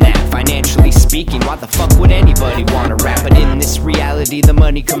math on that. Financially speaking, why the fuck would anybody wanna rap? But in this reality, the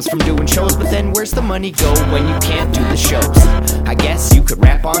money comes from doing shows. But then where's the money go when you can't do the shows? I guess you could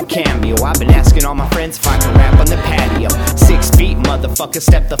rap on Cameo. I've been asking all my friends if I can rap on the patio. 6 feet, motherfucker,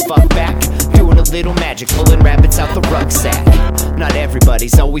 step the fuck back. Doing a little magic, pulling rabbits out the rucksack. Not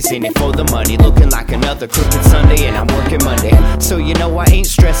everybody's always in it for the money. Looking like another crooked Sunday and I'm working Monday. So you know I ain't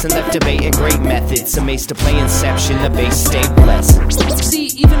stressing, left debating great methods. Amazed to play Inception, the bass stay blessed. See,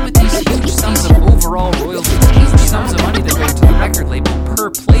 even with these huge sums of overall royalties, huge sums of money that go to the record label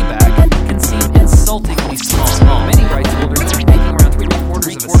per playback can seem insultingly small. Many rights holders are making around 3/4 of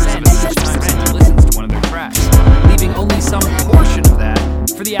a cent each time someone listens to one of their tracks, leaving only some portion of that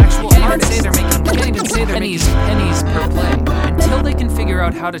for the actual artist. Can't even say they're making pennies per play. Until they can figure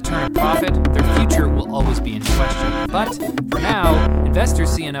out how to turn a profit, their future will always be in question. But for now,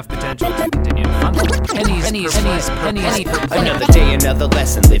 investors see enough potential to continue to fund them. Pennies per play. Another day, another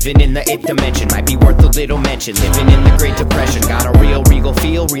lesson. Living in the 8th dimension might be worth a little mention. Living in the Great Depression, got a real regal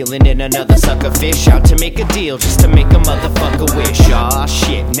feel. Reeling in another sucker fish, out to make a deal just to make a motherfucker wish. Aw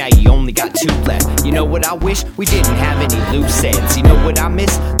shit, now you only got 2 left. You know what I wish? We didn't have any loose ends. You know what I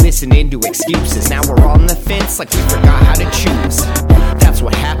miss? Listening to excuses. Now we're on the fence like we forgot how to choose. That's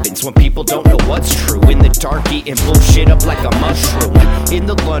what happens when people don't know what's true. In the dark, eating bullshit up like a mushroom. In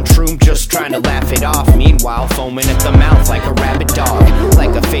the lunchroom, just trying to laugh it off. Meanwhile, foaming at the mouth like a rabid dog.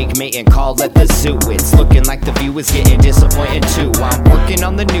 Like a fake mating call at the zoo. It's looking like the view is getting disappointed too. I'm working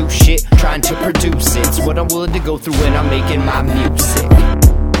on the new shit, trying to produce it. It's what I'm willing to go through when I'm making my music.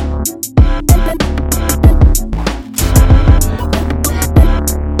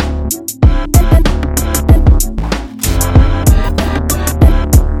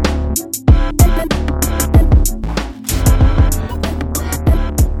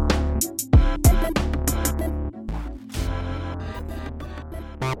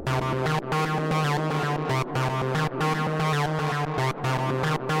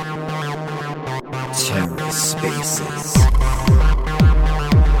 TerraSpaces.